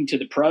of speaking to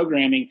the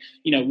programming,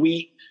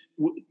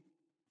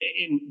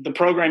 the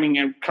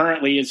programming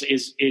currently is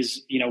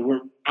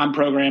I'm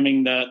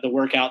programming the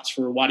workouts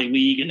for Wadi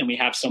League, and then we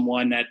have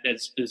someone that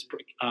is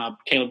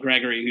Caleb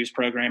Gregory, who's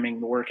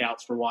programming the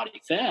workouts for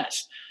Wadi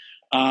Fest.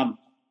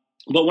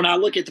 But when I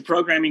look at the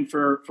programming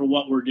for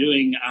what we're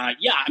doing, I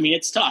mean,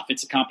 it's tough.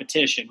 It's a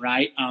competition,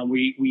 right?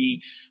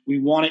 We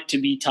want it to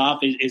be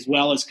tough as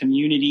well as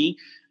community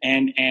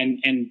and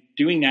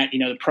doing that,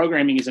 the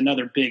programming is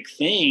another big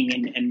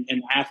thing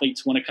and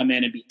athletes want to come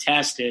in and be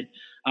tested.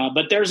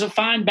 But there's a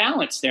fine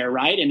balance there,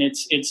 right? And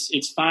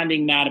it's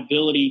finding that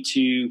ability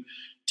to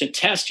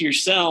test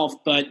yourself,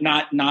 but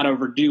not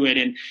overdo it.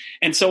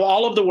 And so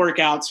all of the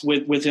workouts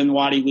within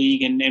Wadi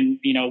League and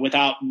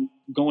without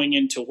going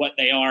into what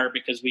they are,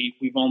 because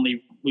we've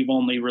only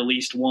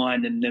released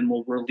one, and then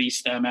we'll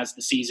release them as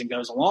the season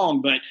goes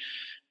along. But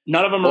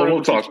none of them are.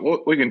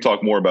 We can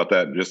talk more about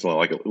that in just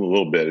like a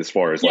little bit as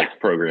far as like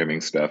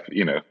programming stuff,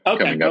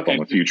 coming up on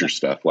the future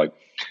stuff. Like,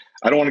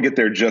 I don't want to get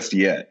there just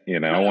yet.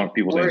 I want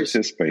people to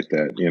anticipate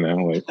that,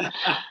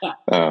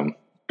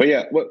 but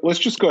yeah, let's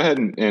just go ahead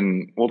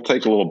and we'll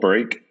take a little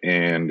break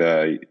and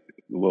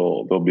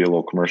there'll be a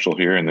little commercial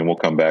here, and then we'll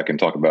come back and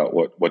talk about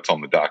what's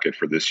on the docket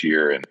for this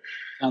year and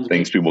Sounds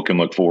things good. People can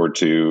look forward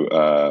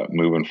to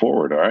moving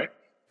forward. All right.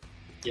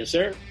 Yes,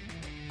 sir.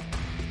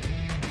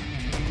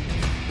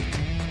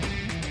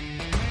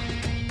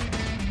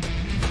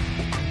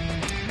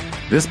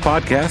 This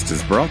podcast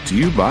is brought to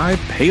you by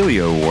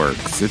Paleo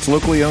Works. It's a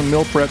locally owned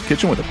meal prep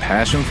kitchen with a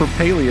passion for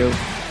paleo.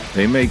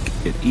 They make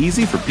it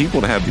easy for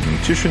people to have the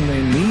nutrition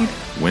they need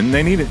when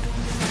they need it.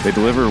 They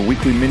deliver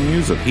weekly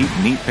menus of heat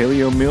and eat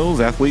paleo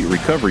meals, athlete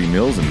recovery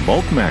meals, and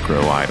bulk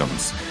macro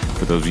items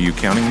for those of you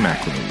counting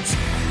macros,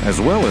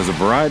 as well as a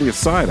variety of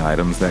side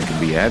items that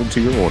can be added to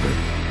your order.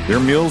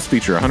 Their meals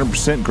feature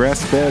 100%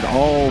 grass-fed,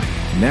 all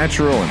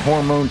natural and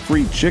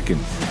hormone-free chicken,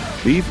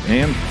 beef,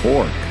 and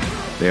pork.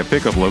 They have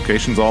pickup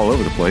locations all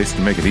over the place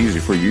to make it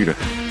easy for you to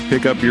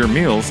pick up your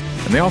meals,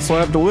 and they also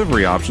have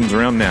delivery options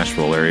around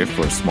Nashville area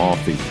for a small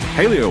fee.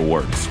 Paleo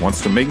Works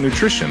wants to make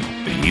nutrition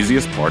the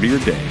easiest part of your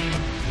day.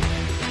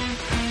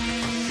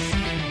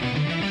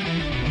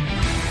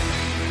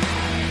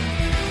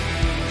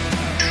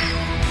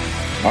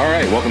 All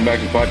right, welcome back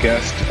to the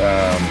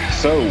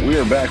podcast. So we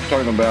are back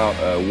talking about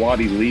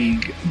Wadi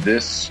League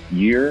this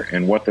year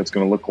and what that's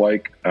going to look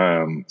like.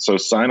 So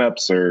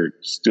signups are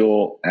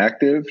still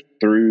active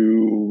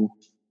through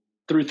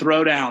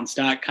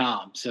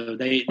throwdowns.com. So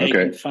they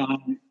can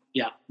find,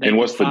 And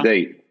what's the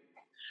date?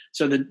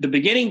 So the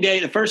beginning date,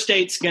 the first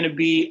date's going to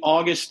be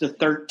August the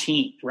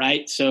 13th,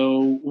 right?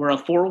 So we're a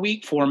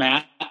 4-week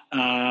format.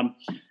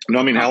 No,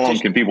 I mean, how long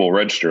can people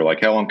register?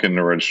 Like, how long can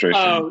the registration?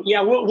 Oh,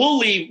 yeah, we'll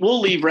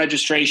leave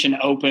registration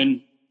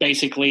open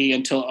basically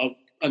until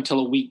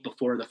a week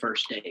before the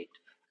first date.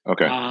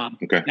 Okay.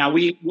 Okay. Now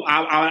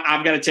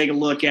I've got to take a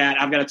look at.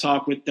 I've got to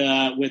talk with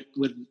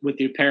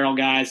the apparel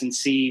guys and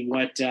see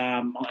what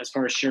as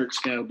far as shirts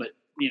go. But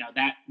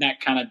that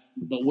kind of.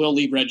 But we'll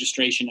leave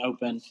registration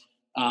open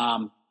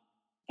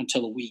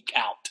until a week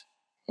out.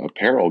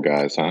 Apparel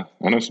guys, huh?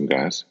 I know some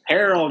guys.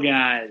 Apparel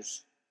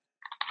guys.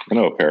 I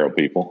know apparel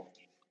people.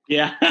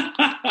 Yeah.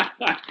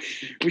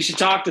 We should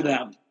talk to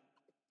them.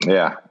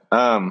 Yeah.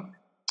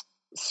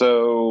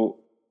 So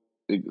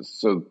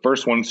the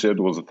first one was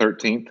the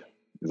 13th.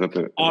 Is that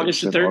the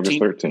August the 13th? August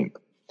 13th.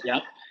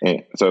 Yep.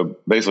 And so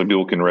basically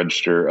people can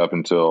register up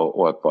until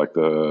what, like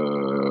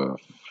the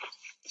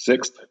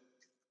 6th?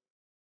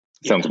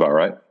 Sounds about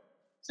right.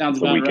 Sounds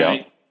about week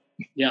right. Out.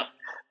 Yep.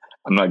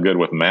 I'm not good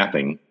with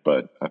mathing,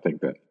 but I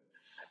think that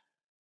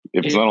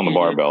if it's not on the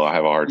barbell, I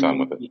have a hard time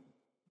with it.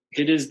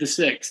 It is the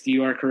 6th.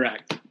 You are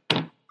correct.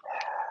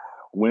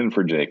 Win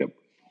for Jacob.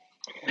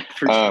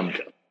 All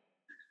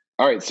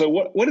right. So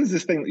what is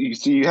this thing?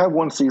 You have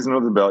one season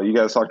under the belt. You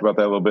guys talked about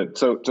that a little bit.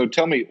 So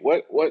tell me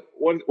what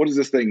is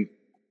this thing?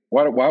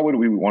 Why would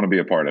we want to be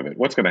a part of it?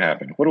 What's going to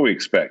happen? What do we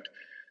expect?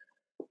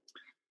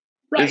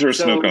 Right, is there a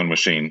snow cone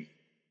machine?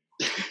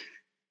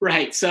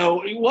 Right.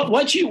 So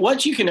what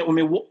you can, I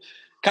mean,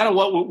 kind of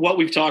what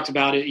we've talked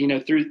about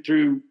it,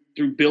 through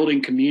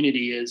building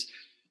community is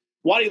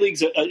Wadi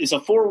League is a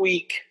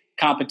 4-week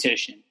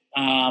competition.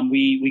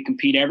 We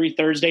compete every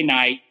Thursday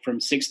night from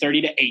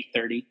 6:30 to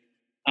 8:30.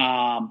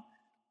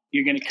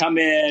 You're going to come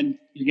in,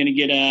 you're going to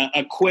get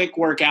a quick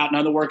workout.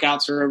 None of the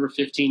workouts are over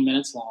 15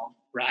 minutes long,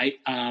 right?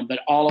 But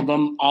all of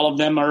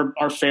them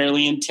are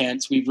fairly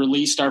intense. We've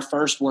released our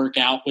first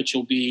workout, which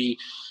will be,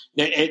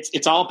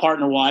 it's all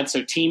partner wide.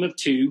 So team of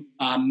 2,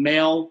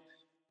 male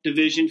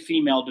division,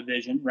 female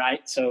division,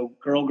 right? So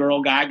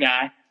girl,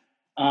 guy.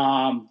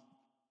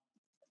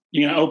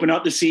 You're going to open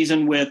up the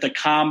season with a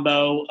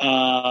combo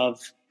of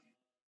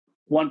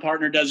one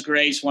partner does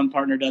Grace, one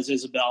partner does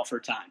Isabel for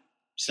time.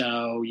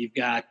 So you've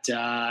got,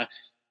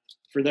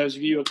 for those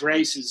of you,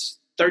 Grace is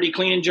 30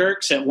 clean and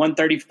jerks at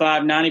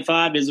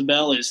 135.95.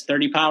 Isabel is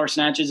 30 power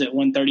snatches at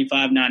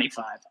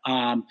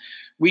 135.95.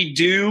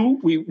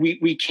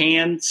 We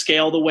can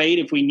scale the weight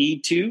if we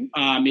need to.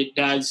 It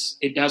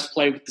does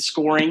play with the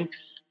scoring.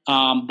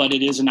 But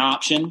it is an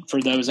option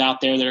for those out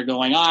there that are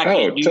going,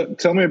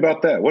 tell me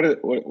about that.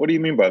 What do you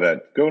mean by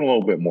that? Go in a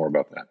little bit more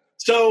about that.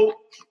 So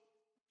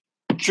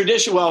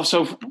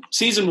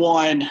season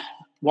 1,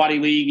 Wadi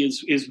League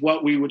is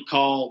what we would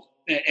call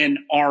an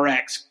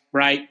RX,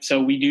 right?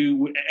 So we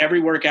do, every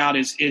workout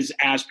is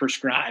as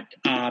prescribed.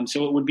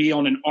 So it would be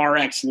on an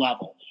RX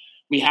level.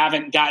 We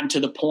haven't gotten to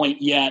the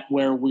point yet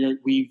where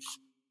we've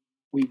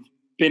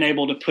been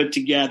able to put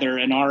together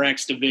an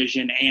RX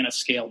division and a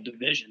scaled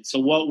division. So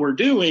what we're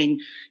doing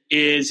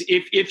is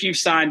if you've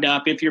signed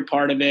up, if you're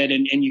part of it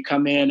and you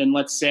come in and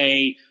let's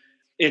say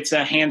it's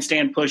a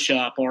handstand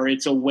push-up or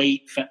it's a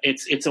weight,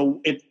 there's a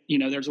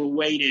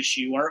weight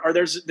issue or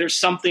there's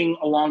something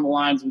along the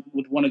lines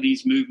with one of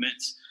these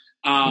movements.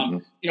 We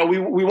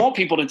want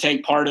people to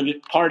take part in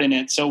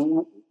it.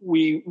 So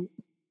we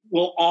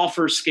will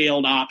offer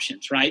scaled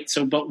options, right?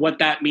 So, but what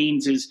that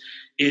means is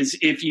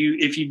if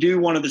you do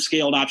one of the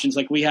scaled options,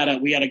 like we had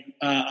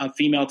a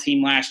female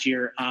team last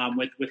year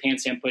with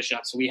handstand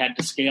push-ups, so we had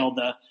to scale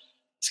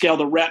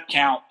the rep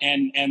count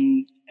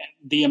and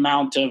the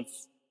amount of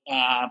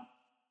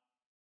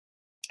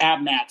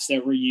ab mats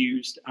that were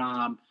used.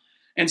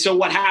 And so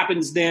what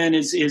happens then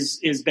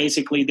is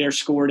basically they're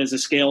scored as a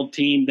scaled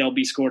team. They'll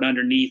be scored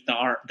underneath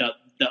the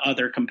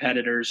other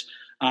competitors.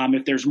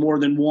 If there's more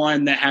than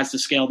one that has to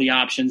scale the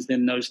options,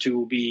 then those two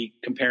will be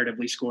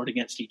comparatively scored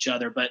against each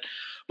other. But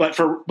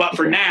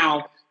for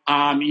now,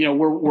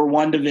 we're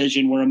one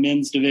division. We're a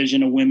men's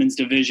division, a women's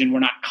division. We're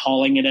not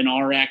calling it an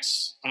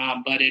RX,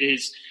 but it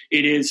is.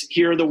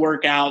 Here are the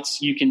workouts.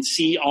 You can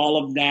see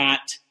all of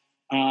that.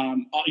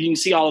 You can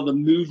see all of the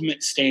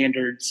movement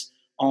standards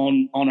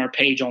on our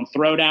page on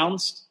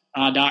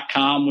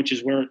throwdowns.com, which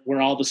is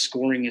where all the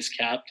scoring is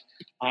kept.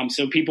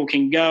 So people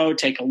can go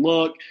take a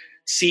look,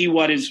 see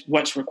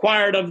what's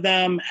required of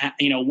them,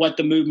 what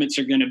the movements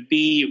are going to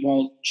be. It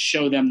won't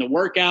show them the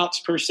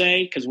workouts per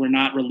se because we're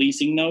not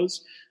releasing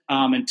those.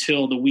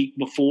 until the week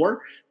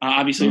before.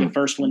 Obviously, the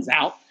first one's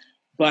out.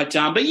 But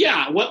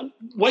yeah,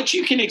 what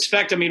you can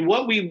expect. I mean,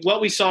 what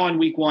we saw in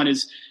week one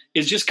is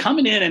just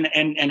coming in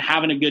and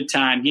having a good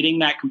time, getting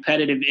that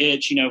competitive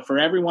itch, for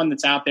everyone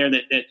that's out there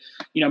that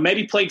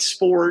maybe played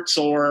sports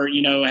or,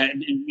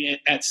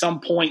 at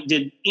some point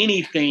did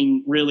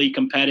anything really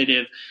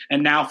competitive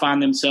and now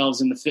find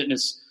themselves in the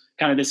fitness,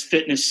 kind of this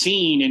fitness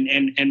scene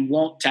and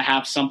want to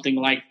have something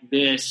like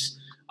this.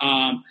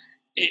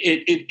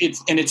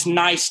 It's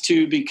nice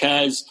too,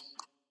 because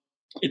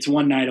it's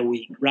one night a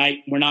week,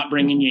 right? We're not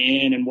bringing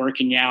you in and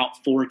working you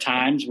out 4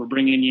 times. We're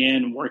bringing you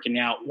in and working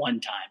you out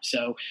 1 time.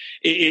 So,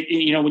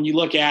 when you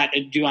look at,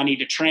 do I need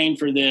to train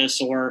for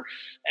this, or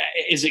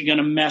is it going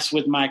to mess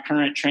with my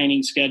current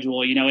training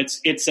schedule?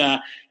 It's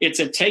a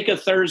take a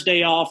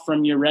Thursday off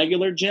from your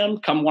regular gym.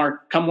 Come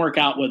work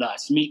out with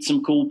us. Meet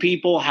some cool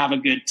people. Have a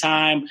good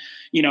time.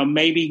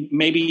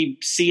 Maybe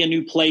see a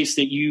new place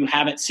that you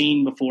haven't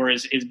seen before.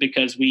 Is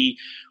because we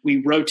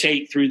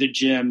rotate through the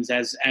gyms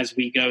as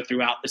we go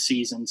throughout the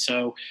season.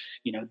 So,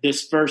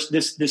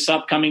 this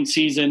upcoming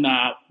season,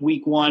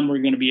 week 1, we're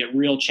going to be at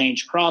Real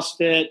Change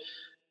CrossFit.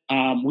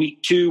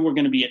 Week 2, we're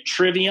going to be at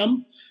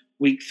Trivium.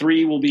 Week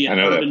 3 will be at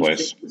Urban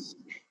place. Fitness.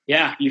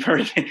 Yeah, you've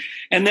heard of it.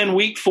 And then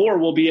week 4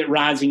 will be at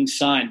Rising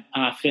Sun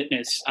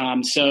Fitness.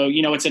 So,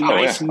 it's a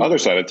nice other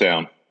side of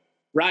town.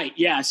 Right.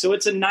 Yeah. So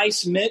it's a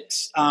nice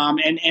mix.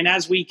 And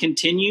as we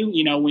continue,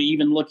 we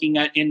even looking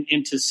at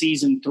into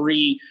season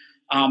 3,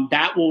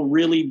 that will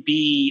really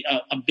be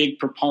a big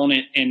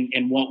proponent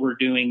in what we're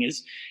doing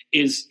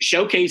is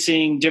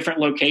showcasing different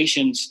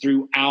locations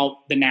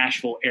throughout the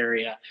Nashville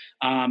area.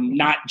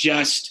 Not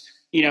just,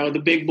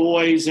 the big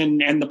boys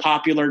and the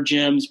popular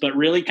gyms, but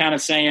really kind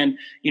of saying,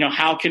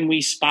 how can we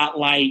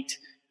spotlight,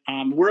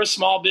 we're a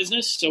small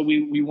business, so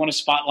we want to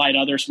spotlight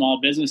other small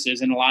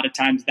businesses. And a lot of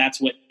times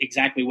that's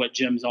exactly what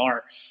gyms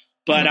are.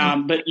 But,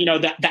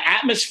 the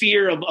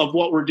atmosphere of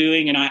what we're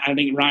doing, and I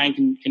think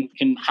Ryan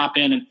can hop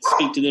in and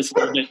speak to this a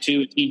little bit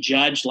too. He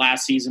judged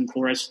last season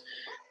for us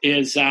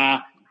is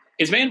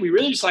man, we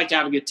really just like to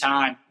have a good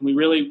time. We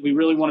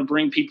really want to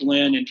bring people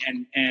in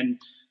and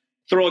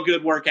throw a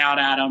good workout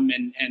at them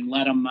and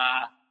let them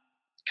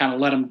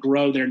let them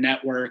grow their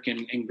network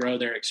and grow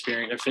their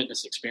experience, their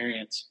fitness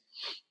experience.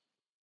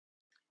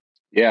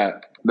 Yeah,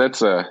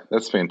 that's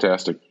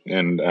fantastic.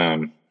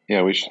 And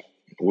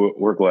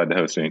we're glad to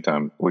host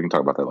anytime. We can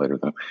talk about that later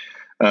though.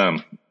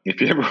 If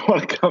you ever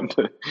want to come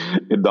to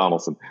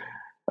Donaldson.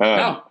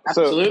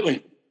 Absolutely.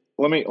 So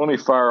let me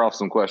fire off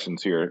some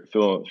questions here,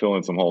 fill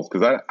in some holes,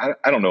 because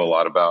I don't know a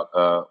lot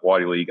about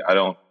Waddy League.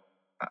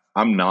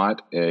 I'm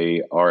not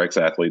a RX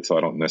athlete, so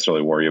I don't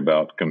necessarily worry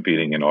about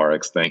competing in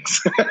RX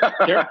things.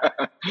 Sure.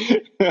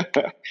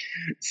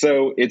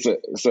 So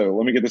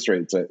let me get this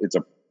straight. It's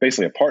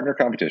basically a partner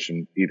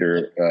competition,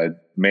 either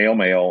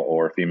male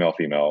or female.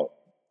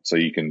 So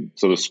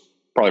this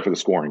probably for the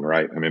scoring,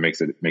 right? I mean,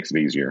 it makes it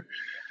easier.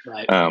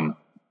 Right.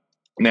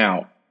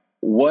 Now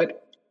what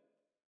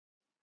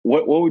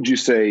would you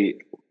say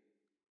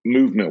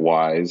movement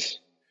wise?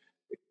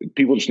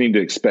 People just need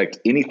to expect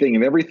anything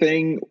and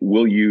everything.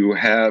 Will you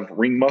have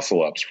ring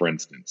muscle ups, for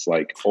instance,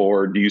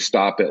 or do you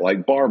stop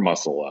at bar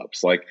muscle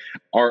ups?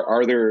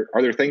 Are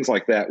there things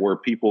like that where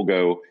people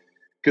go?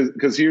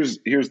 Because here's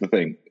the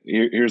thing.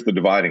 Here's the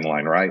dividing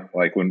line, right?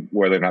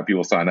 Whether or not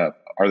people sign up,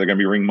 are there going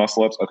to be ring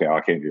muscle ups? Okay, I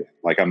can't do it.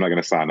 I'm not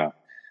going to sign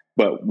up.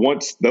 But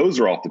once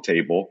those are off the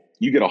table,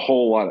 you get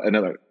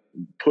another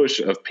push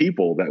of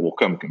people that will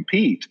come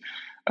compete,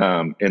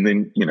 and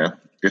then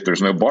if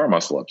there's no bar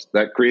muscle ups,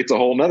 that creates a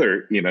whole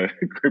nother,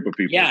 group of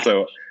people. Yeah,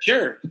 so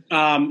sure.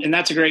 And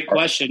that's a great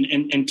question.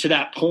 And to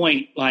that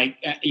point,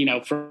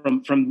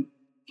 from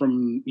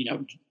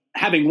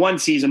having one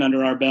season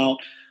under our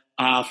belt,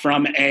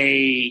 from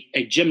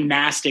a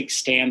gymnastic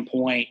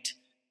standpoint,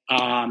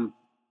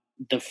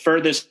 the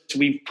furthest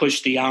we've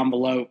pushed the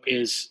envelope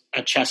is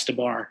a chest to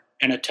bar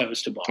and a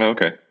toes to bar.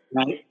 Okay.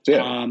 Right.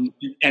 Yeah.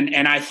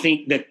 And I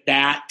think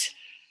that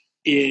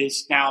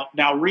is now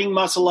ring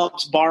muscle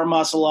ups, bar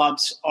muscle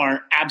ups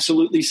are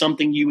absolutely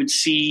something you would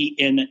see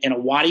in a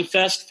Waddy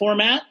Fest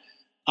format.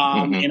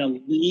 In a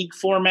league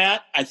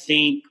format, I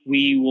think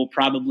we will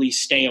probably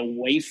stay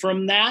away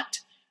from that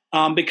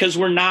because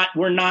we're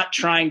not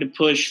trying to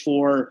push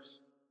for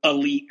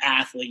elite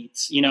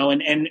athletes,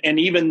 and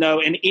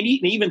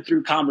even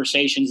through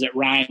conversations that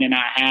Ryan and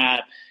I have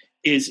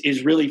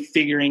is really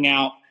figuring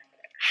out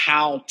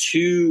how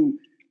to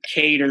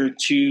cater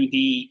to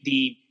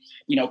the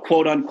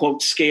quote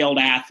unquote scaled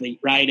athlete,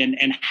 right?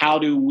 And how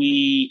do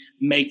we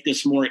make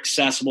this more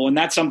accessible? And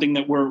that's something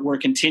that we're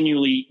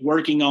continually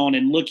working on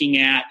and looking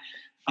at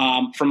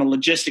from a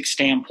logistics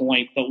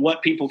standpoint. But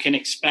what people can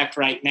expect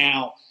right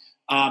now,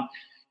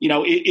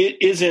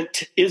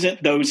 it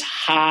isn't those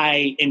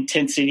high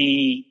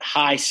intensity,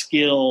 high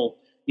skill.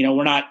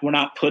 We're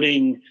not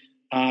putting.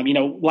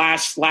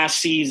 Last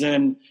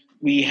season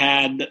we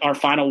had our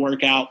final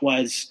workout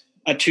was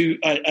a two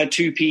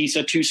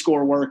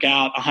score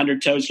workout,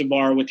 100 toes to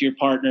bar with your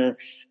partner,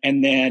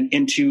 and then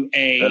into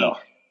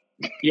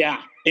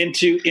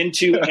into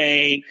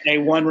a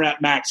 1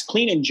 rep max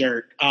clean and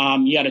jerk.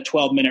 You had a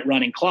 12-minute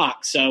running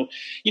clock. So,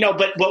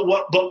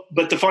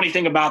 but the funny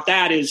thing about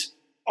that is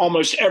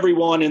almost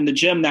everyone in the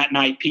gym that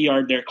night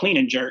PR'd their clean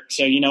and jerk.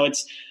 So,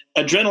 it's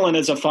adrenaline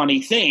is a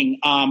funny thing.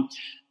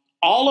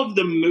 All of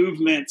the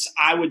movements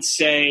I would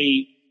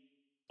say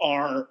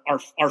are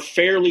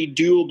fairly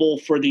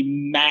doable for the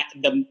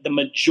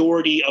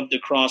majority of the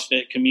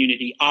CrossFit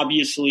community.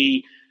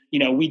 Obviously,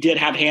 we did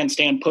have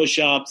handstand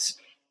push-ups.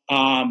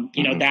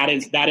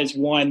 That is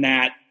one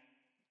that,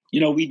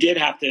 we did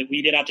have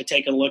to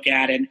take a look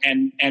at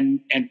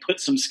and put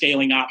some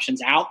scaling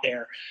options out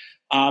there.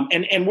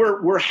 And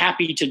we're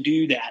happy to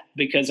do that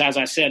because, as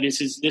I said, this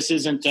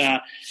isn't,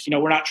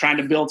 we're not trying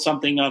to build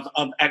something of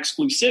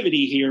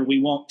exclusivity here. We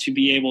want to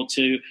be able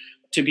to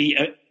be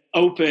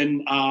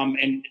open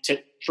and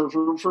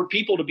for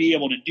people to be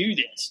able to do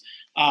this.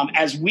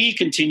 As we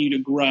continue to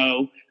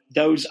grow,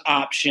 those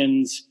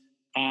options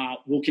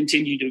will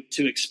continue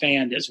to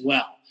expand as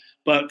well.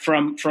 But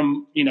from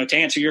to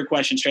answer your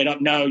question straight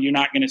up, no, you're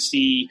not going to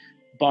see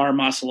bar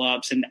muscle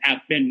ups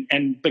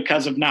and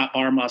because of not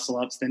bar muscle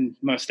ups, then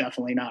most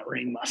definitely not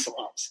ring muscle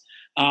ups.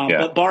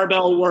 But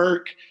barbell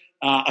work,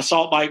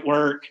 assault bike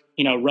work,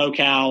 row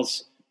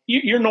cows,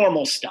 your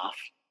normal stuff.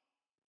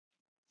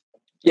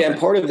 Yeah, and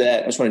part of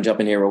that, I just want to jump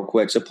in here real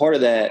quick. So part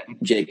of that,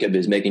 Jacob,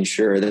 is making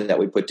sure that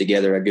we put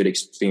together a good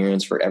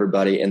experience for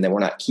everybody and that we're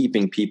not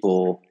keeping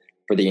people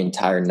for the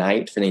entire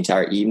night, for the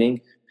entire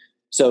evening.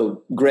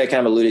 So Greg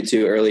kind of alluded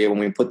to earlier when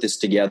we put this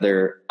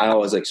together, I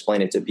always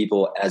explain it to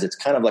people as it's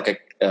kind of like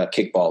a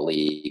kickball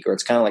league, or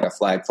it's kind of like a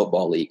flag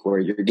football league where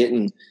you're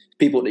getting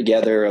people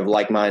together of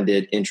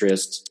like-minded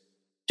interests,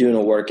 doing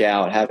a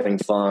workout, having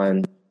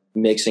fun,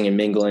 mixing and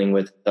mingling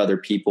with other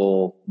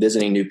people,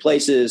 visiting new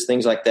places,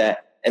 things like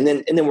that. And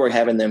then we're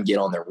having them get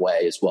on their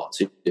way as well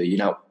too. We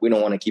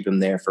don't want to keep them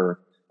there for,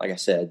 like I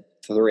said,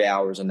 3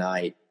 hours a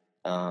night.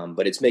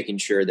 But it's making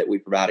sure that we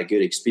provide a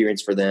good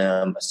experience for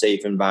them, a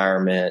safe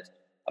environment,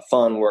 a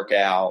fun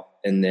workout,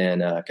 and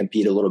then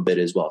compete a little bit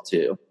as well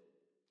too.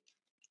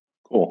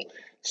 Cool.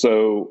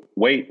 So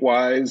weight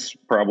wise,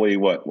 probably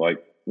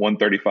like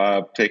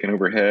 135 taken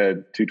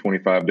overhead,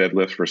 225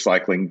 deadlifts for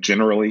cycling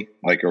generally,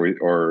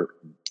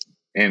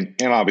 and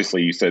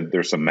obviously you said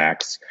there's some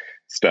max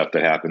stuff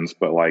that happens,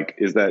 but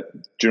is that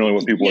generally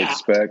what people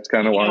expect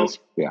kind of wise?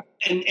 Yeah.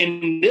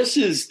 And this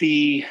is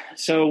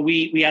so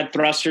we had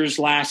thrusters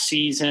last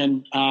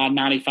season,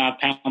 95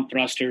 pound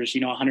thrusters,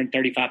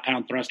 135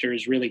 pound thruster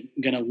is really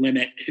going to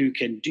limit who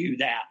can do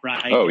that.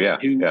 Right. Oh yeah.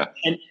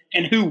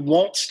 And who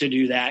wants to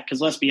do that?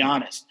 Cause let's be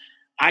honest,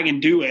 I can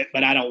do it,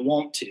 but I don't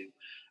want to.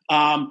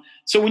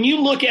 So when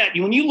you look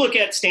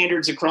at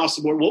standards across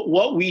the board,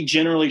 what we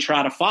generally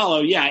try to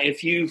follow,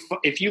 if you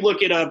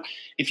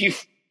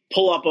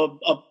pull up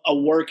a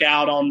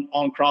workout on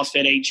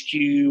CrossFit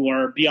HQ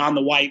or Beyond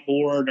the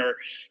Whiteboard or,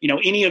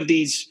 any of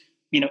these,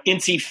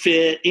 NC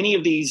Fit, any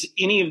of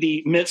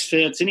the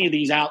Misfits, any of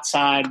these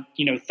outside,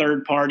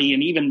 third party,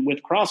 and even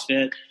with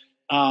CrossFit,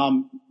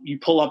 you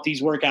pull up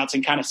these workouts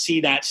and kind of see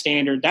that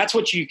standard. That's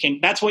what you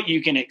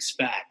can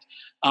expect.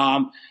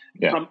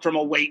 From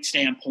a weight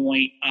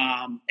standpoint,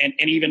 and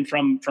even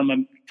from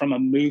a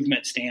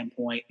movement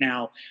standpoint.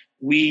 Now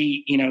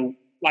we,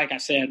 like I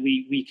said,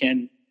 we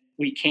can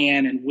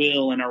and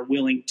will and are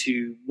willing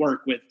to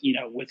work with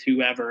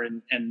whoever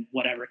and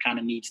whatever kind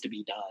of needs to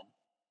be done.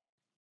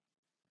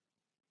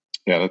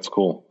 Yeah, that's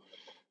cool.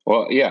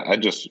 Well, yeah, I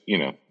just,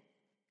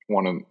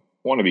 want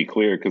to be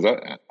clear because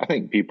I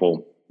think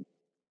people,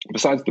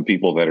 besides the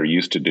people that are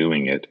used to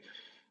doing it,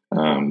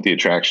 the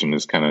attraction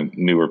is kind of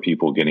newer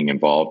people getting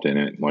involved in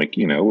it.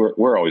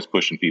 We're always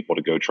pushing people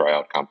to go try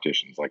out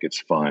competitions. It's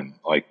fun,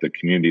 the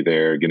community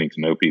there, getting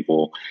to know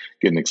people,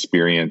 getting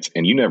experience.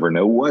 And you never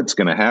know what's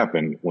going to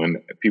happen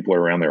when people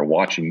are around there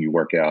watching you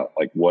work out,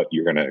 what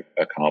you're going to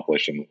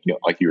accomplish. And,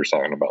 like you were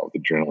talking about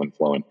with adrenaline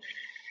flowing.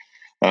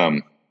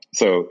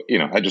 So,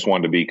 I just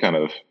wanted to be kind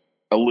of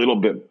a little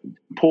bit,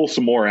 pull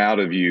some more out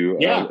of you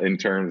in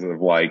terms of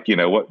what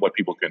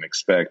people can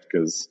expect.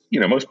 Cause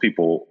most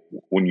people,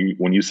 when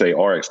you say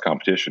RX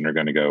competition are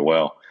going to go,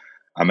 well,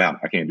 I'm out.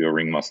 I can't do a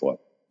ring muscle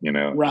up,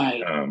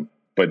 Right.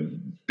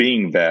 But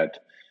being that,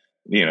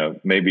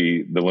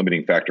 maybe the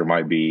limiting factor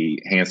might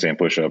be handstand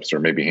pushups or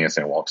maybe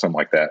handstand walks, something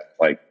like that.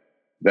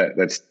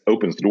 That's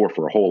opens the door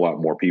for a whole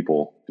lot more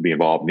people to be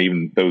involved, and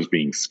even those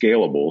being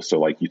scalable.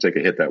 So you take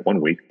a hit that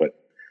 1 week, but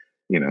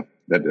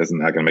that isn't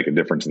not going to make a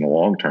difference in the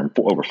long term.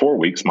 Over 4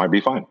 weeks might be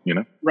fine,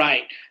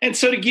 Right. And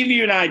so to give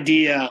you an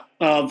idea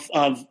of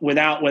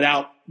without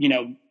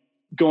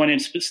going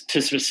into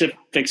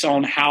specifics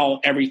on how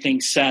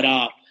everything's set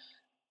up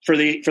for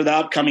the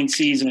upcoming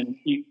season,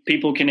 you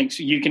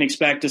can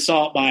expect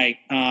assault bike,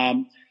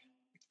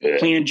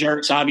 clean and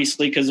jerks,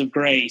 obviously because of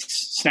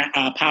Grace,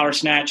 power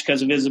snatch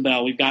because of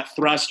Isabel. We've got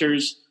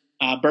thrusters,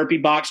 burpee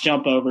box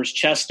jump overs,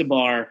 chest to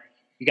bar.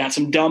 You got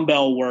some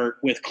dumbbell work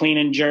with clean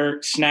and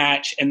jerk,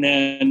 snatch, and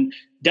then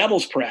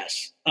devil's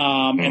press,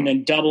 and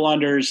then double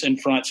unders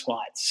and front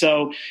squats.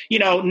 So,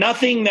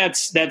 nothing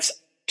that's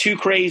too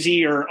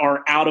crazy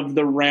or out of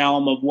the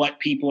realm of what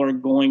people are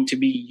going to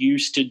be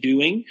used to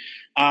doing.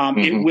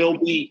 It will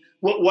be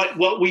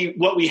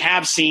what we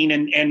have seen,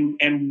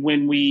 and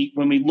when we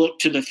look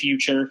to the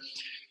future,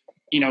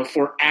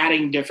 for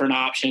adding different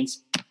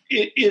options,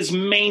 it is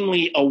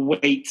mainly a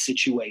weight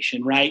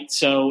situation, right?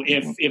 So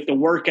if the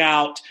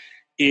workout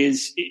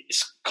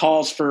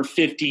calls for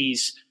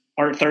 50s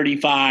or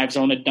 35s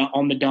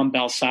on the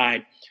dumbbell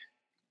side,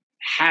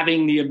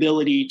 having the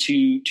ability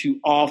to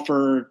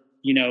offer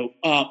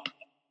up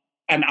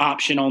an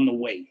option on the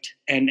weight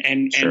and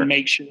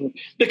make sure,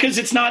 because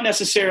it's not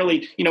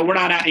necessarily, we're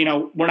not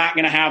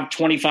going to have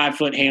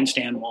 25-foot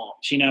handstand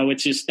walks.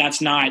 It's just,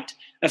 that's not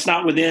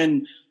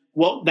within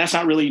that's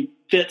not really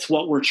fits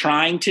what we're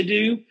trying to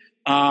do.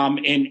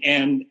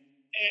 And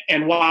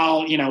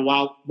while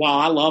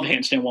I love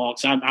handstand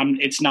walks,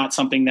 it's not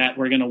something that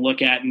we're going to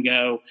look at and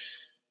go,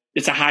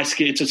 it's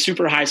a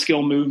super high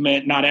skill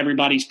movement. Not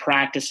everybody's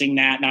practicing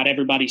that. Not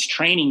everybody's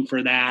training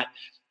for that.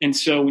 And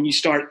so when you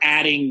start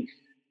adding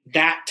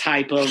that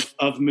type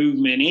of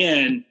movement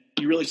in,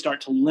 you really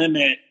start to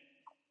limit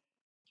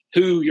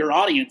who your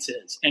audience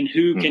is and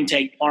who can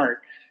take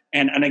part.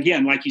 And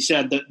again, like you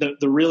said,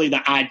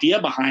 the idea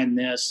behind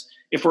this,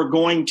 if we're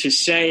going to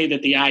say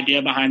that the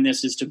idea behind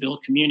this is to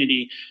build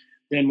community,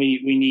 then we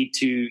need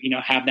to,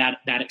 have that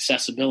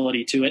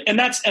accessibility to it. And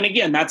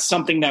that's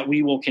something that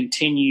we will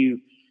continue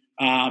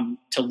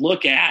to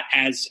look at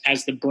as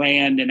the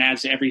brand and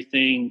as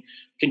everything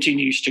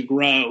continues to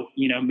grow,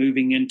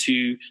 moving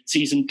into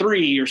season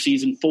 3 or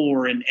season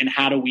 4, and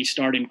how do we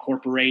start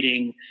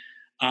incorporating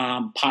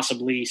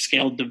possibly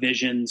scaled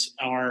divisions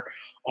or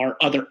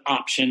other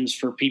options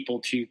for people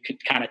to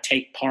kind of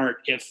take part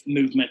if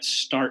movements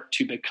start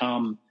to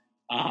become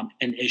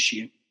an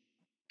issue.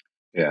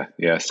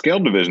 Yeah.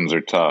 Scaled divisions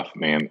are tough,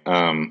 man,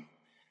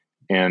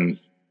 and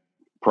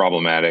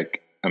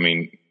problematic. I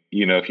mean,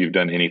 if you've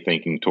done any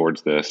thinking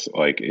towards this,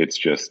 like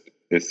it's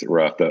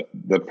rough.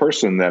 The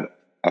person that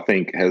I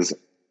think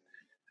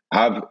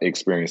I've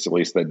experienced at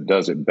least that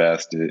does it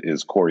best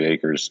is Corey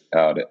Akers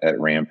out at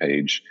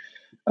Rampage.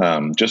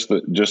 Just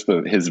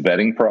his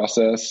vetting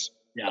process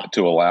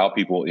to allow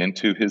people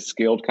into his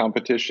scaled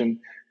competition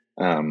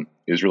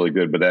is really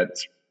good, but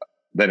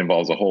that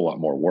involves a whole lot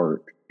more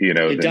work,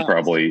 than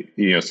probably,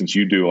 since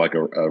you do like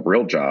a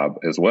real job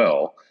as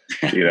well,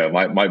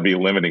 might be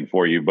limiting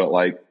for you. But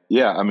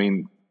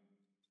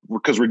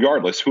because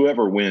regardless,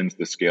 whoever wins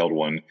the scaled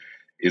one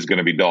is going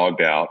to be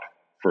dogged out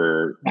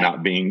for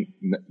not being,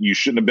 you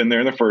shouldn't have been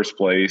there in the first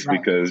place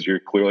because you're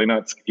clearly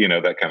not,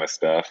 that kind of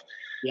stuff.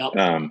 Yep.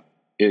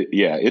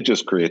 It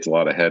just creates a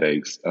lot of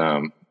headaches.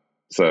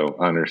 So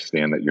I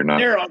understand that you're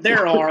not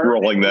there are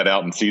rolling that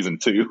out in season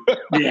 2.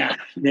 Yeah.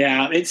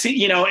 It's,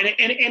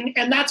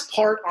 and that's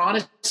part,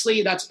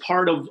 honestly, that's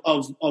part of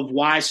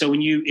why. So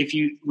when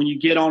you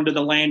get onto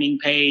the landing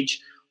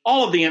page,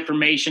 all of the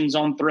information's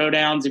on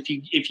Throwdowns.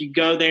 If you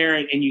go there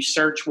and you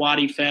search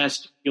Waddy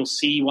Fest, you'll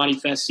see Waddy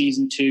Fest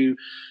season 2.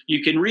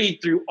 You can read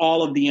through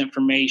all of the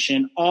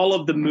information. All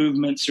of the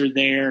movements are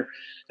there.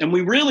 And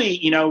we really,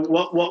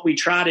 what we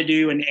try to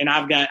do, and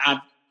I've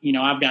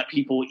got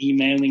people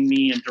emailing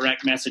me and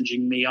direct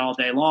messaging me all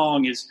day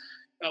long is,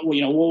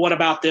 well, what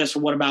about this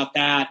or what about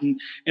that?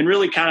 And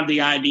really kind of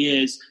the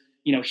idea is,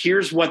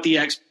 here's what the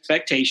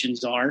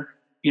expectations are.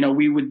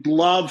 We would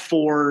love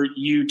for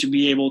you to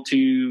be able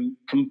to,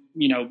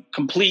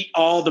 complete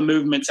all the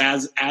movements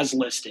as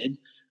listed.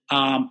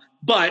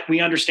 But we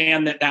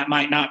understand that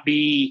might not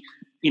be,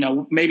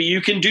 maybe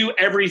you can do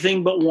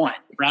everything but one,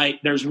 right?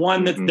 There's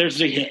one that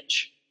there's a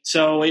hitch.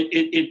 So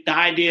the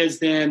idea is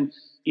then,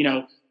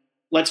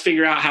 let's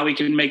figure out how we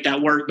can make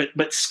that work.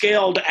 But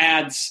scaled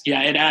adds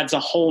a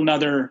whole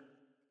nother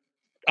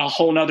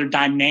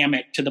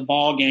dynamic to the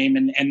ball game.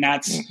 And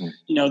that's,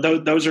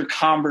 those are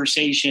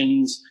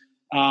conversations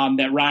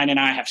that Ryan and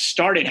I have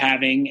started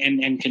having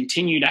and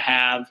continue to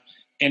have.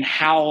 And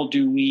how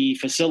do we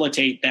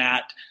facilitate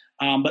that?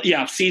 But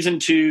yeah, season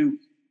 2,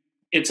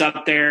 it's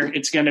up there.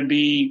 It's going to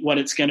be what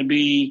it's going to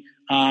be.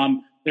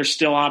 There's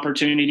still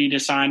opportunity to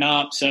sign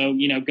up. So,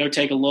 go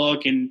take a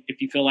look. And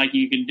if you feel like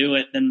you can do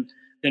it, then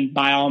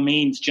by all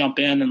means jump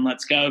in and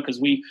let's go. Cause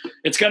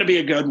it's going to be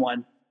a good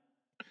one.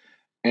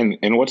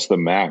 And what's the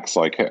max?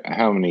 Like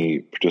how many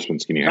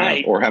participants can you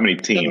have or how many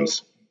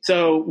teams?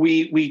 So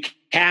we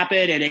cap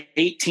it at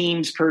 8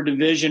 teams per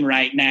division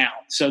right now.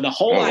 So the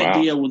whole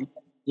idea with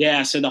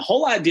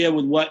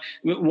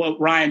what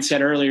Ryan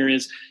said earlier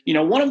is,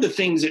 one of the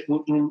things that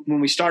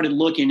when we started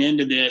looking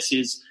into this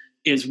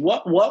is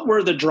what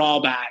were the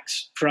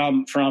drawbacks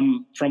from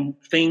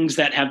things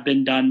that have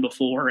been done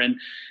before. And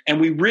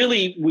we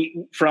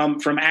really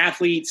from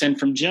athletes and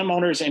from gym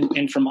owners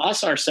and from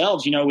us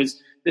ourselves,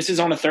 this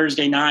is on a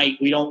Thursday night.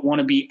 We don't want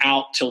to be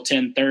out till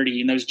 10:30.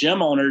 And those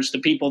gym owners, the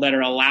people that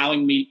are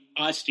allowing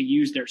us to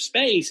use their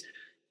space,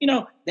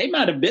 they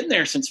might have been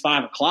there since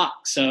 5:00.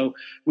 So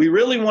we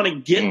really want to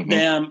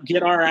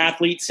get our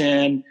athletes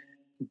in,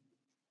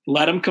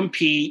 let them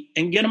compete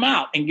and get them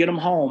out and get them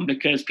home,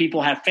 because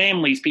people have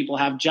families, people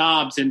have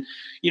jobs, and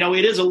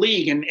it is a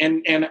league,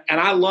 and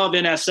I love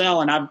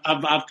NSL, and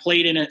I've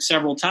played in it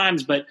several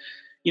times, but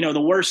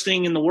the worst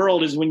thing in the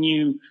world is when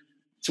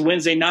it's a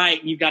Wednesday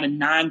night and you've got a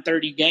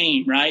 9:30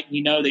 game, right?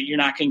 You know that you're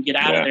not going to get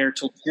out of there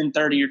till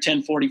 10:30 or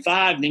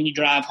 10:45. Then you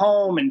drive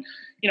home, and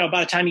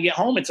by the time you get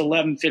home, it's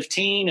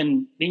 11:15,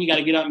 and then you got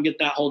to get up and get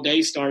that whole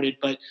day started.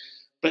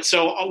 But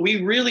so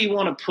we really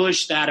want to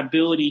push that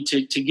ability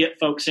to get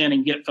folks in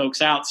and get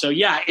folks out. So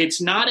yeah, it's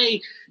not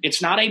a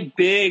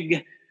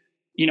big,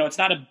 it's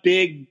not a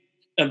big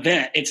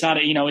event. It's not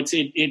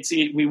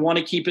a, we want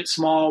to keep it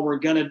small. We're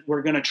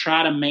gonna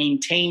try to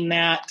maintain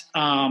that.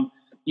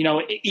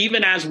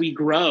 Even as we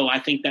grow, I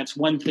think that's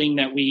one thing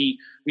that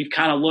we've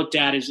kind of looked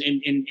at is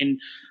in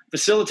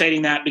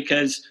facilitating that,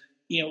 because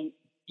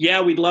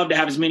we'd love to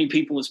have as many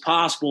people as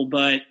possible,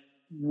 but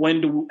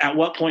at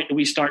what point do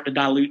we start to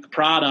dilute the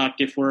product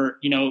if we're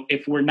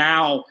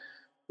now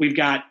we've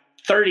got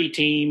 30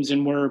 teams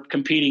and we're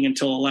competing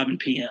until 11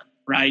 p.m.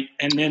 right?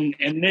 And then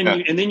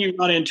you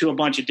run into a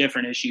bunch of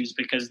different issues,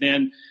 because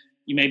then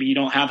you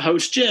don't have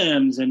host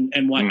gyms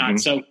and whatnot.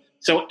 Mm-hmm.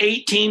 So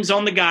 8 teams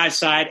on the guys'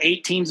 side,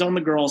 8 teams on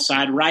the girls'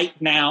 side right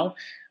now,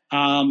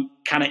 kind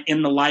of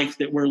in the life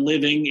that we're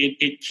living.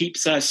 It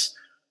keeps us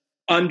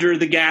under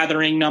the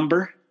gathering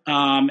number.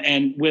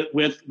 And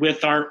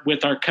with our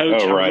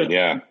coach. Oh, right.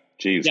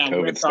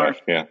 COVID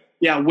stuff.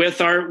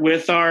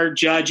 With our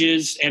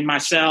judges and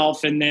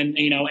myself. And then,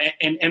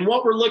 and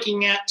what we're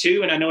looking at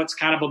too, and I know it's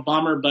kind of a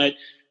bummer, but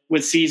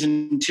with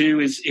season 2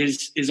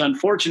 is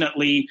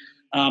unfortunately,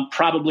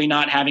 probably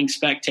not having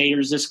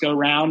spectators this go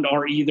round,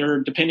 or either,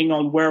 depending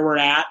on where we're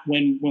at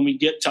when we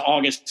get to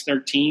August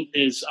 13th,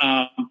 is,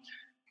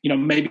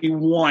 maybe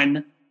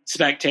 1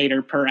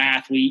 spectator per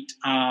athlete,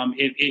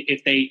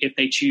 if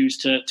they choose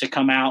to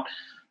come out.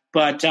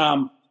 But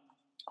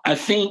I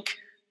think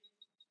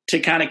to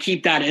kind of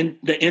keep that in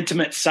the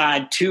intimate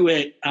side to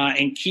it,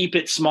 and keep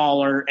it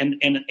smaller,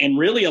 and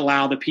really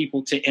allow the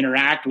people to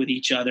interact with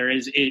each other,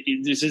 is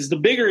the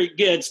bigger it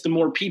gets, the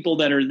more people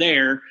that are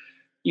there,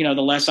 the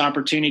less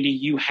opportunity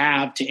you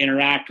have to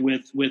interact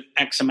with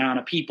X amount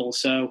of people.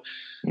 So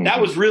that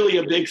was really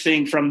a big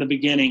thing from the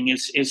beginning,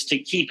 is to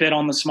keep it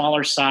on the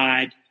smaller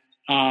side,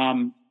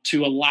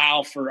 to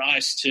allow for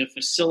us to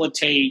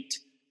facilitate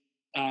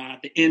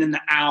the in and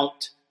the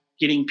out,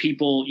 getting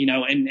people,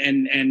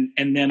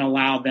 and then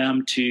allow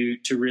them to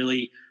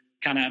really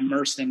kind of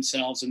immerse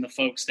themselves in the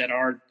folks that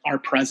are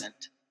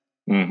present.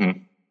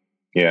 Mm-hmm.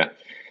 Yeah,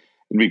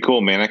 it'd be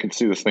cool, man. I could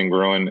see this thing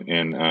growing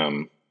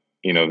and,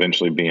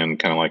 eventually being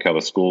kind of like how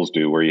the schools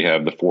do, where you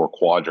have the 4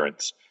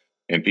 quadrants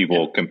and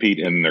people compete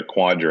in their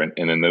quadrant,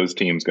 and then those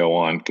teams go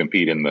on,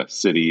 compete in the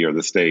city or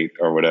the state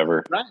or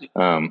whatever. Right.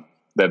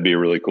 That'd be a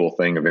really cool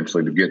thing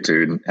eventually to get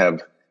to, and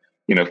have,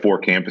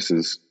 4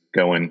 campuses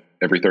going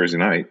every Thursday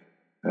night.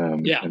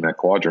 In that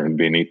quadrant would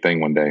be a neat thing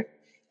one day.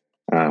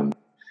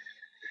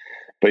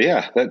 But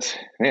yeah, that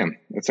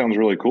sounds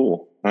really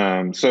cool.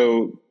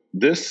 So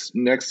this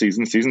next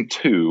season, season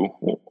 2,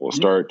 will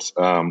start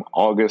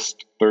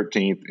August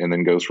 13th and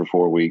then goes for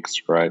 4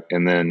 weeks, right?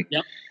 And then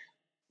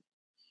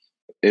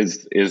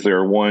is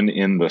there one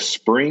in the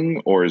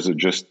spring, or is it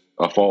just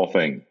a fall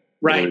thing?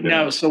 Right.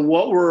 No. So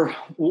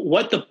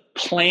what the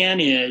plan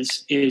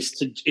is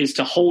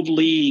to hold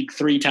league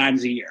 3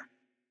 times a year.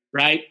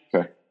 Right.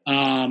 Okay.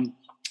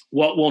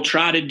 What we'll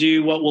try to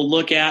do, what we'll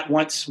look at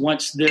once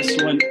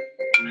this one.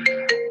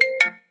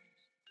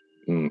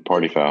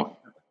 Party foul.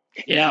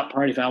 Yeah.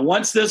 Party foul.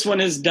 Once this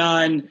one is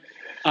done,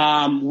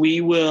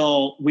 we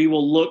will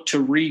look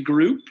to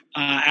regroup,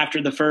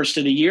 after the first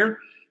of the year.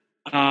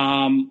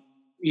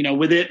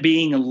 With it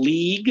being a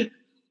league,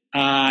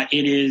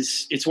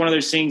 it's one of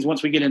those things,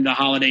 once we get into the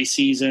holiday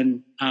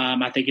season,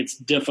 I think it's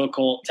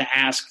difficult to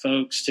ask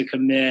folks to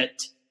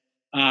commit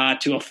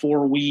to a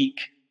 4-week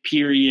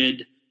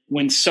period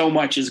when so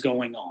much is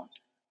going on.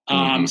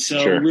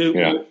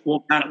 We'll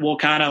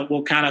kind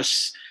of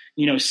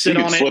sit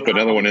on it. Slip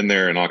another one in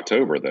there in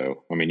October,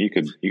 though. I mean, you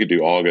could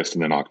do August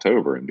and then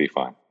October and be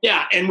fine.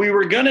 Yeah, and we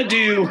were gonna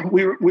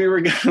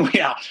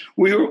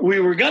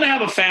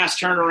have a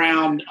fast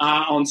turnaround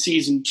on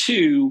season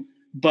 2.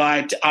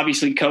 But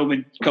obviously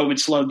COVID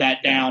slowed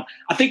that down.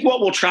 I think what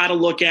we'll try to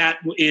look at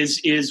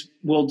is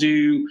we'll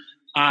do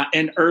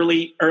an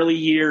early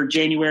year,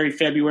 January,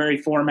 February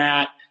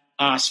format,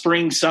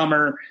 spring,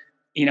 summer,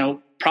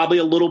 probably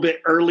a little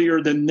bit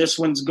earlier than this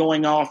one's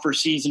going off for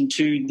season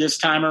 2 this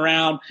time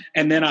around,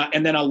 and then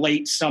a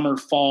late summer,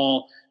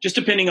 fall, just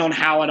depending on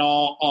how it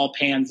all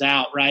pans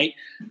out. Right.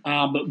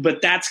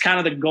 But that's kind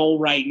of the goal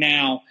right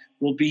now,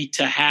 will be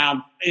to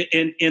have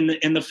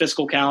in the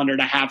fiscal calendar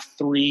to have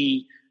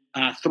 3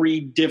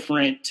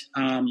 different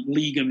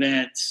league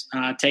events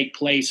take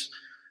place,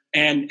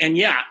 and and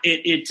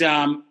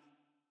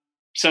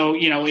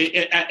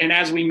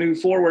as we move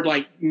forward,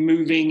 like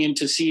moving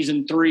into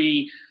season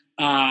 3,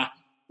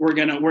 we're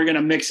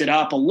gonna mix it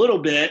up a little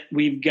bit.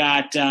 We've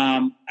got,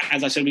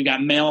 as I said, we've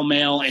got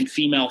male and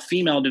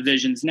female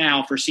divisions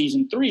now. For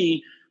season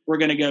 3, we're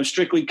gonna go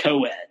strictly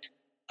co-ed.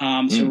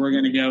 So we're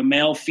going to go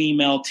male,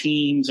 female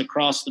teams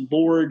across the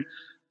board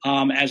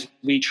as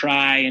we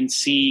try and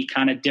see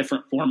kind of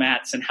different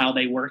formats and how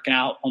they work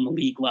out on the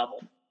league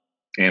level.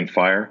 And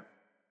fire?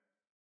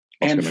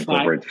 And going to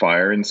incorporate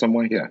fire in some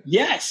way? Yeah.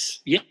 Yes.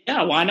 Yeah,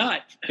 why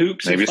not?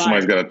 Hoops. Maybe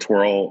somebody's got to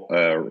twirl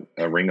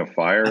a ring of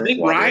fire. I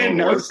think Ryan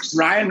knows.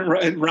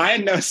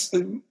 Ryan knows.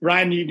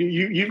 Ryan,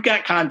 you've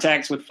got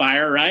contacts with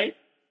fire, right?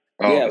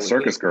 Oh, yeah, the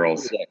Circus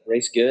Girls.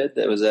 Grace Good.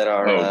 That was at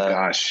our. Oh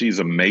gosh, she's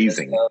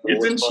amazing,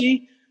 isn't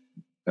she?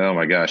 Oh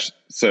my gosh!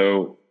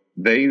 So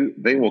they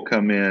will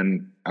come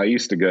in. I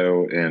used to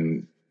go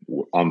and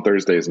on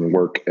Thursdays and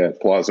work at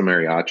Plaza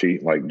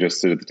Mariachi, like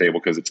just sit at the table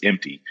because it's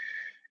empty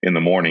in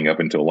the morning up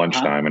until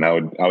lunchtime, and I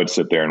would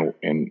sit there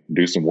and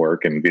do some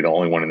work and be the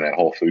only one in that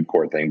whole food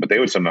court thing. But they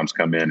would sometimes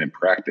come in and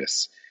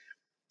practice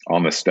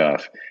on the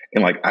stuff,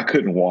 and like I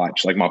couldn't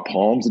watch. Like my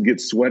palms would get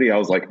sweaty. I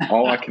was like,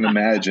 all I can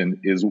imagine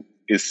is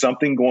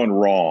something going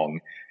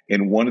wrong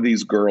and one of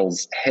these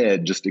girls'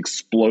 head just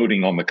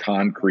exploding on the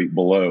concrete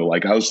below.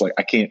 Like I was like,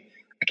 I can't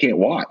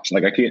watch.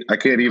 Like I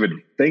can't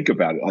even think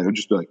about it. Like, I would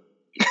just be like,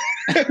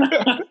 yeah,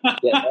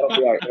 that'll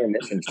be our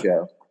intermission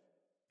show.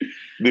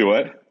 Do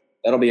what?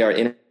 That'll be our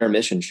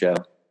intermission show.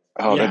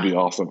 Oh, yeah. That'd be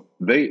awesome.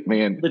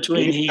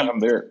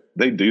 Anytime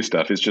they do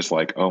stuff, it's just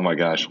like, oh my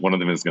gosh, one of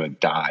them is going to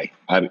die.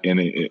 And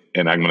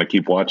I'm going to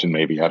keep watching.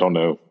 Maybe, I don't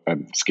know.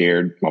 I'm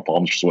scared. My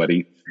palms are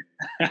sweaty.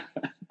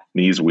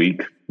 Knees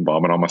weak,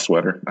 vomit on my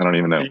sweater. I don't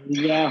even know.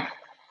 Yeah.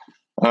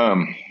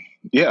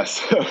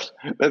 Yes,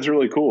 that's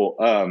really cool.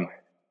 I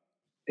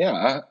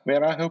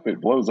hope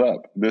it blows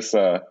up.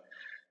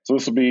 So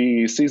this will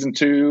be season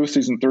 2.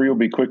 Season 3 will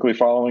be quickly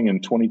following in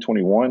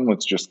 2021.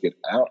 Let's just get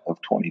out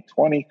of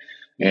 2020.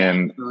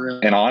 And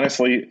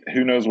honestly,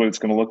 who knows what it's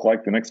going to look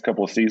like the next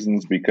couple of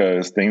seasons,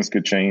 because things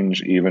could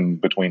change even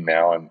between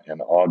now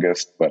and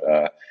August. But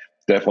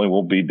definitely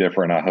will be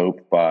different, I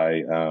hope,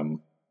 by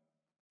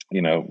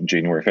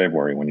January,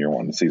 February, when you're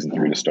wanting season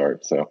 3 to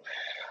start. So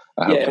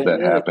I hope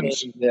that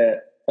happens.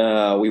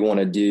 That we want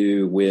to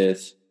do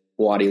with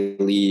Wadi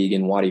League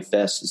and Wadi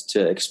Fest is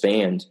to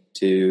expand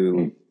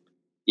to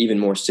even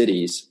more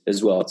cities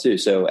as well too.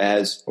 So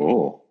as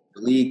the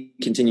league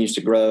continues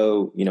to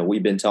grow,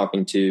 we've been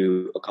talking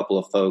to a couple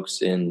of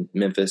folks in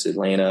Memphis,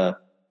 Atlanta,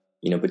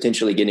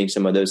 potentially getting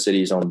some of those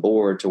cities on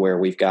board to where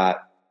we've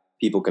got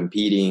people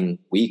competing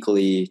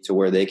weekly to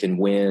where they can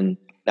win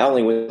not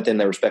only within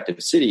their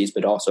respective cities,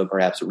 but also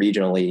perhaps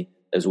regionally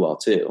as well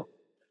too.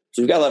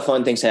 So we've got a lot of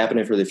fun things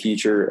happening for the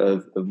future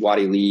of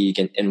Wadi League,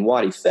 and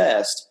Wadi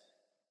Fest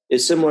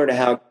is similar to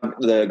how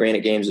the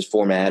Granite Games is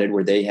formatted,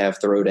 where they have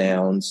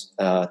throwdowns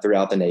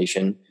throughout the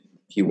nation.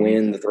 If you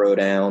win the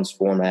throwdowns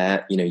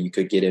format, you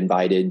could get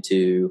invited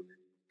to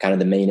kind of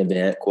the main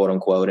event, quote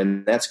unquote.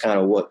 And that's kind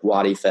of what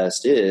Wadi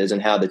Fest is,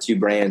 and how the two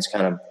brands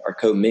kind of are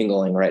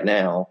commingling right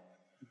now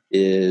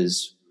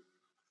is,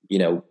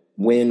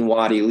 win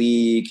Wadi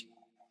League,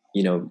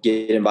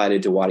 get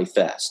invited to Wadi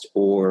Fest,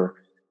 or,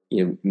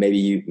 maybe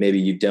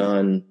you've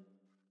done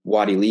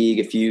Wadi League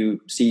a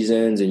few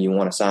seasons and you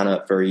want to sign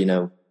up for,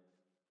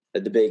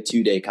 the big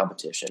 2-day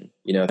competition,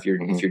 if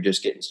you're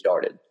just getting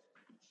started.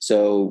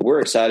 So we're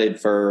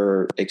excited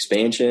for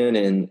expansion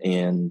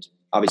and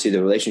obviously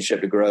the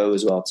relationship to grow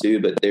as well too,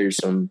 but there's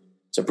some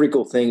pretty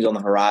cool things on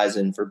the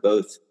horizon for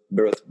both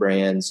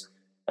brands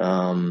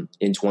in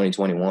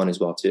 2021 as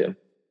well too.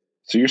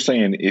 So you're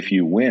saying if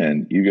you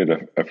win, you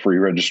get a free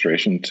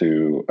registration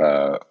to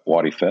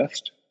Wadi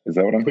Fest? Is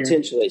that what I'm hearing?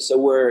 Potentially. So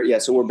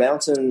we're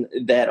bouncing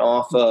that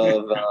off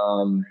of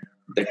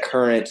the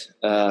current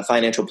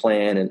financial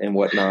plan and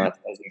whatnot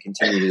as we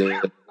continue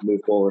to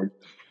move forward.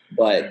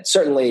 But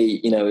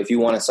certainly, if you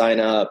want to sign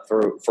up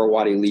for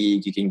Wadi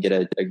League, you can get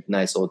a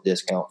nice little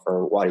discount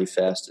for Wadi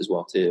Fest as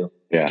well too.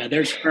 Yeah,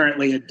 there's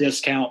currently a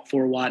discount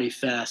for Wadi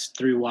Fest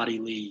through Wadi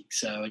League.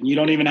 So, and you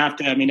don't even have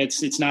to. I mean,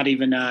 it's not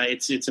even.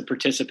 It's a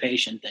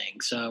participation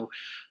thing. So,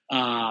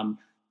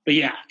 but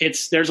yeah,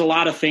 there's a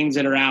lot of things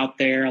that are out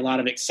there, a lot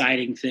of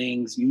exciting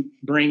things.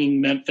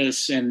 Bringing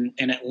Memphis and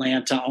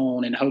Atlanta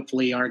on, and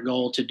hopefully our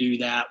goal to do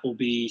that will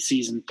be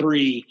season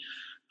 3.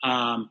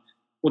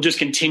 We'll just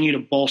continue to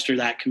bolster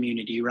that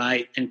community,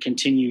 right, and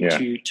continue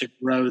to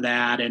grow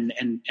that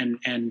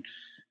and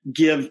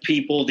give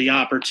people the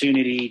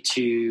opportunity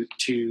to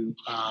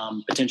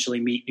potentially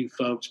meet new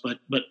folks,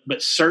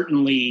 but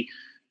certainly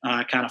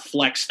kind of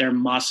flex their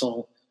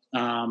muscle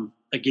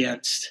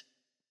against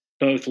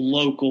both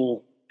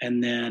local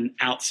and then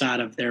outside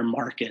of their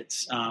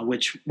markets,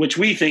 which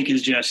we think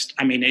is just.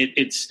 I mean,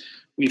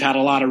 we've had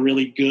a lot of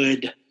really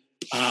good,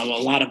 a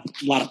lot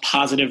of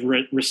positive,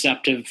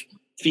 receptive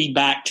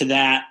feedback to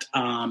that,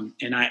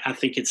 and I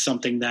think it's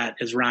something that,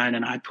 as Ryan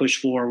and I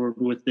push forward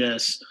with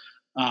this,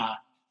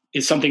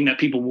 is something that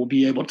people will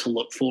be able to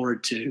look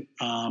forward to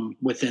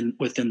within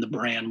the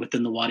brand,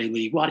 within the Wadi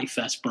League, Wadi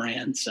Fest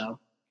brand. So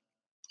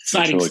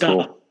exciting really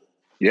stuff. Cool.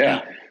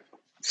 Yeah.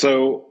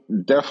 So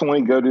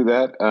definitely go do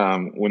that.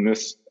 When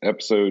this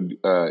episode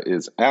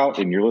is out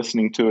and you're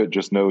listening to it,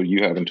 just know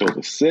you have until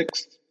the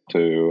 6th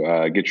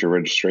to get your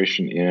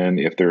registration in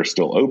if there are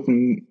still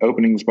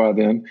openings by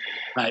then.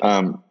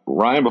 Right.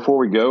 Ryan, before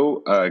we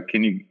go,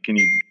 can you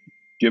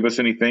give us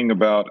anything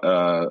about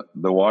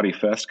the Waddy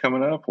Fest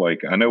coming up?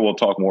 Like, I know we'll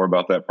talk more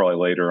about that probably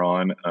later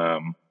on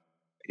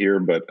here,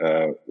 but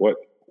what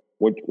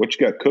you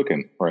got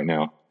cooking right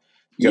now?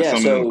 You got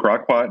something in the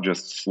crock pot,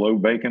 just slow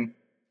baking?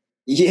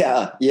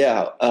 Yeah.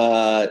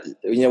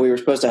 We were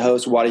supposed to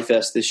host Waddy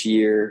Fest this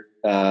year.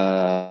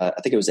 I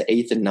think it was the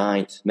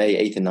May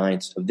 8th and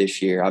 9th of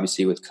this year.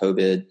 Obviously with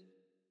COVID,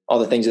 all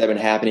the things that have been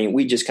happening,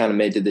 we just kind of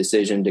made the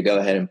decision to go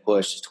ahead and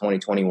push to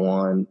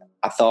 2021.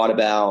 I thought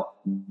about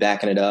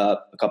backing it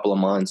up a couple of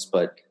months,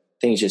 but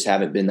things just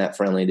haven't been that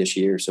friendly this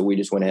year. So we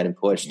just went ahead and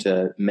pushed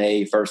to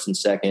May 1st and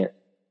 2nd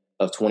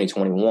of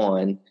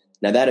 2021.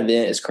 Now that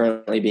event is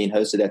currently being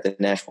hosted at the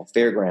Nashville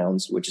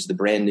Fairgrounds, which is the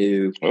brand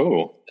new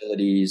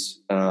facilities.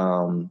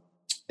 I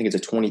think it's a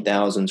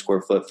 20,000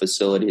 square foot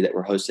facility that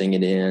we're hosting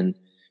it in.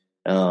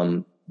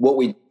 What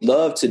we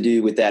love to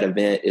do with that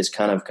event is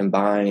kind of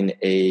combine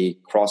a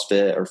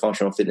CrossFit or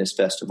functional fitness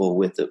festival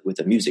with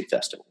a music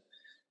festival.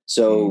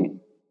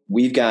 So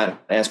we've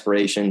got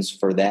aspirations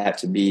for that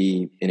to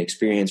be an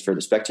experience for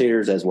the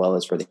spectators as well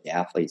as for the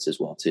athletes as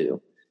well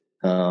too.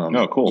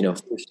 Cool.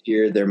 First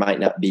year there might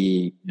not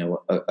be,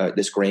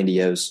 this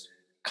grandiose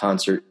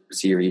concert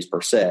series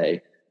per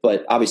se,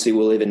 but obviously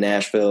we'll live in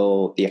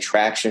Nashville. The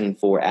attraction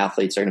for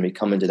athletes that are going to be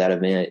coming to that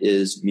event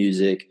is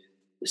music.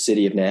 The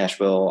city of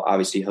Nashville,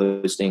 obviously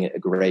hosting a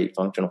great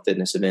functional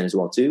fitness event as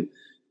well too.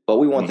 But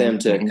we want them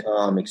to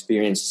come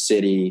experience the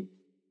city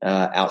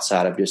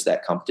outside of just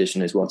that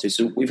competition as well too.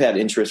 So we've had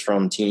interest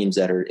from teams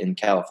that are in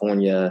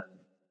California,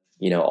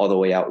 all the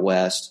way out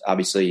west,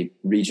 obviously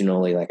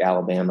regionally like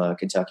Alabama,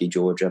 Kentucky,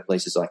 Georgia,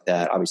 places like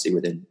that, obviously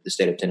within the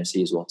state of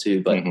Tennessee as well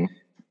too. But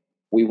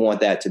we want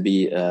that to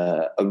be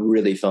a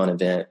really fun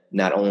event,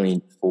 not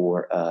only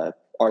for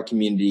our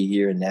community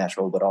here in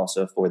Nashville, but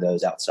also for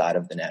those outside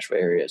of the Nashville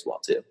area as well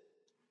too.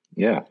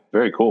 Yeah,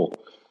 very cool.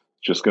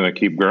 Just going to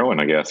keep growing,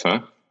 I guess,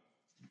 huh?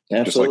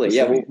 Absolutely.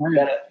 We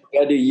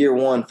got to do year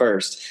one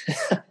first.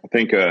 I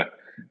think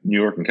New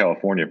York and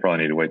California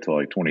probably need to wait till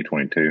like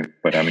 2022.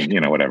 But I mean,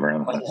 whatever.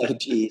 Oh,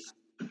 geez.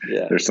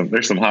 Yeah. There's some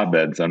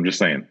hotbeds. I'm just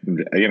saying,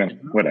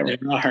 whatever.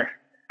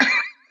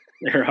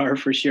 There are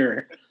for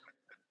sure.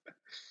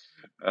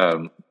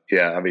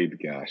 Yeah. I mean,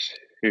 gosh,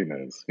 who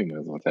knows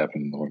what's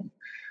happening in the world.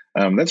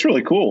 That's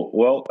really cool.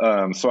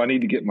 Well, so I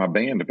need to get my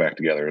band back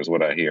together is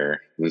what I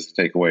hear. Let's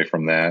take away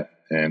from that.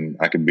 And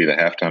I could be the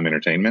halftime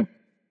entertainment.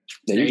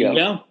 There you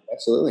go.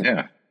 Absolutely.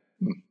 Yeah.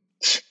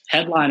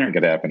 Headliner. Make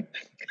it happen.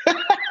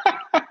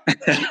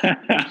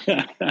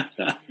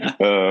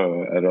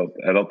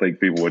 I don't think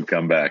people would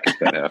come back if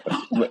that happened.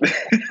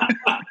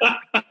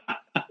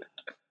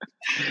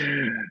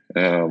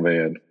 Oh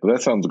man, well,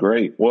 that sounds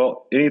great.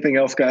 Well, anything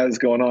else, guys,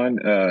 going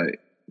on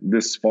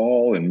this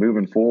fall and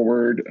moving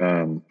forward?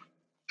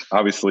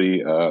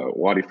 Obviously,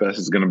 Waddy Fest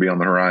is going to be on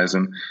the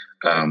horizon,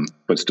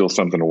 but still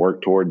something to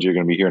work towards. You're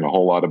going to be hearing a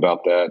whole lot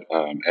about that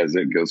as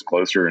it goes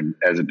closer and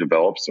as it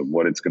develops of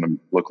what it's going to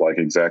look like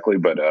exactly.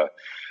 But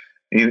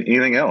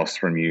anything else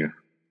from you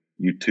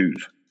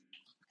twos?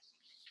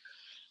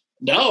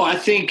 No, I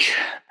think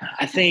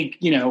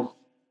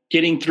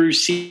getting through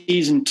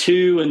season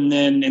 2 and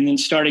then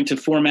starting to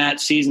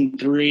format season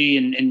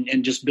 3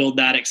 and just build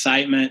that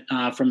excitement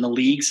from the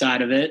league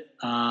side of it.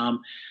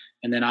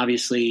 And then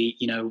obviously,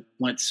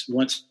 once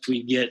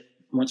we get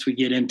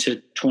into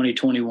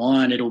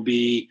 2021, it'll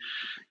be,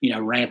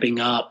 ramping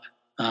up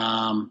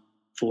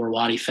for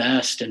Waddy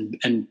Fest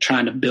and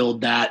trying to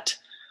build that,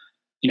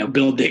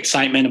 build the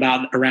excitement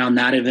around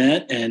that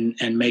event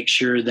and make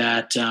sure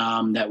that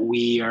that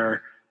we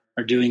are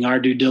doing our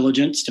due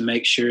diligence to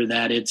make sure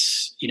that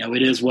it's,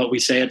 it is what we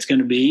say it's going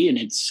to be, and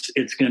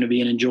it's going to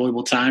be an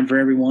enjoyable time for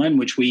everyone,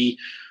 which we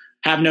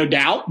have no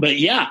doubt. But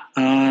yeah,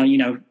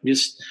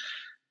 just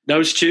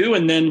those two,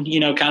 and then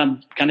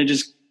kind of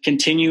just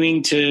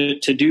continuing to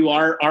do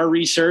our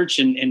research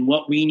and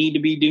what we need to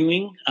be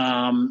doing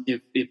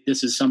if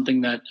this is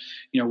something that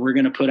we're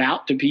going to put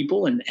out to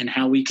people, and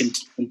how we can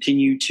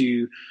continue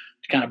to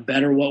kind of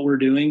better what we're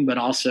doing, but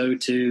also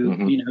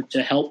to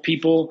to help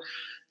people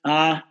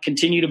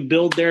continue to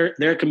build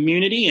their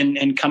community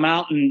and come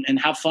out and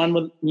have fun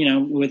with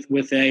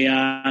with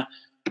an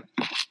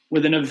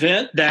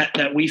event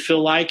that we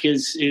feel like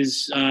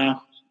is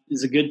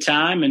a good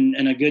time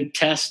and a good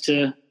test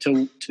to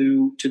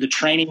the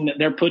training that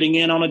they're putting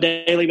in on a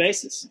daily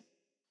basis.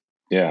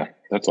 Yeah,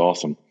 that's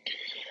awesome.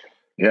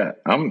 Yeah,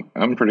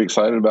 I'm pretty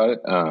excited about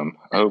it.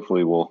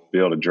 Hopefully we'll be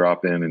able to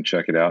drop in and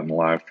check it out in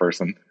live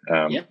person.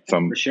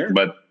 For sure.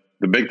 But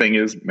the big thing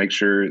is make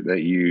sure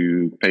that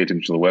you pay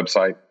attention to the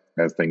website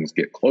as things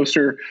get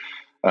closer,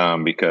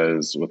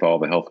 because with all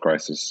the health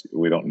crisis,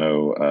 we don't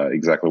know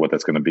exactly what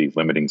that's going to be,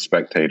 limiting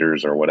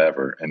spectators or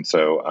whatever. And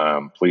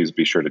so please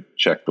be sure to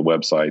check the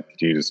website.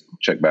 You just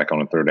check back on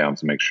the throwdowns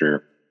to make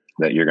sure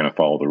that you're going to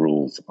follow the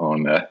rules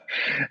on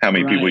how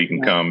many people you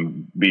can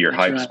come, be your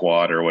hype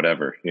squad or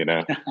whatever,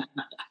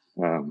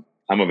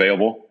 I'm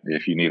available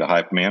if you need a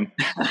hype man.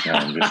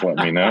 Just let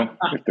me know.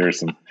 If there's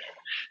some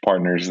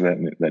partners that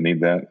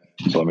need that,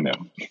 just let me know.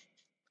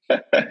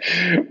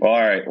 Well,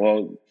 all right.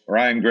 Well,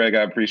 Ryan, Greg,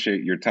 I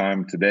appreciate your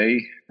time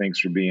today. Thanks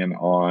for being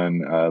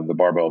on the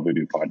Barbell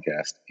Voodoo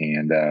podcast.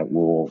 And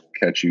we'll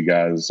catch you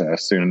guys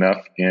soon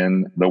enough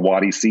in the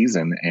Waddy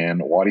season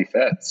and Waddy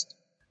Fest.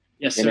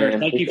 Yes, sir.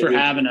 Thank you for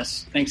having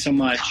us. Thanks so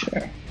much.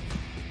 Yeah.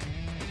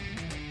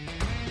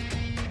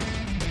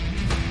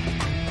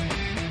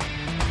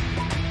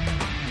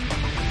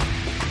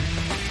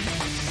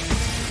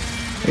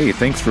 Hey,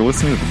 thanks for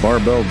listening to the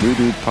Barbell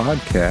Voodoo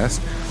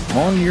podcast.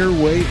 On your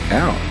way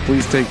out,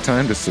 please take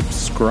time to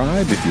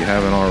subscribe if you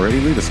haven't already.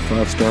 Leave us a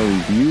 5-star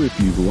review if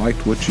you've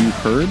liked what you've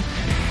heard.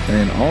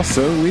 And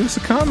also, leave us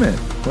a comment.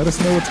 Let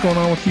us know what's going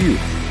on with you.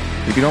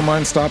 If you don't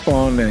mind, stop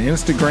on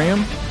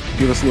Instagram.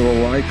 Give us a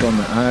little like on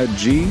the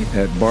IG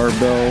at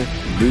Barbell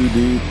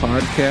Voodoo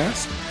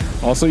Podcast.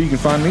 Also, you can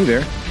find me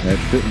there at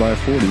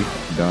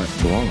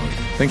fitby40.blog.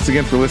 Thanks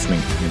again for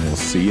listening, and we'll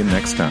see you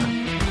next time.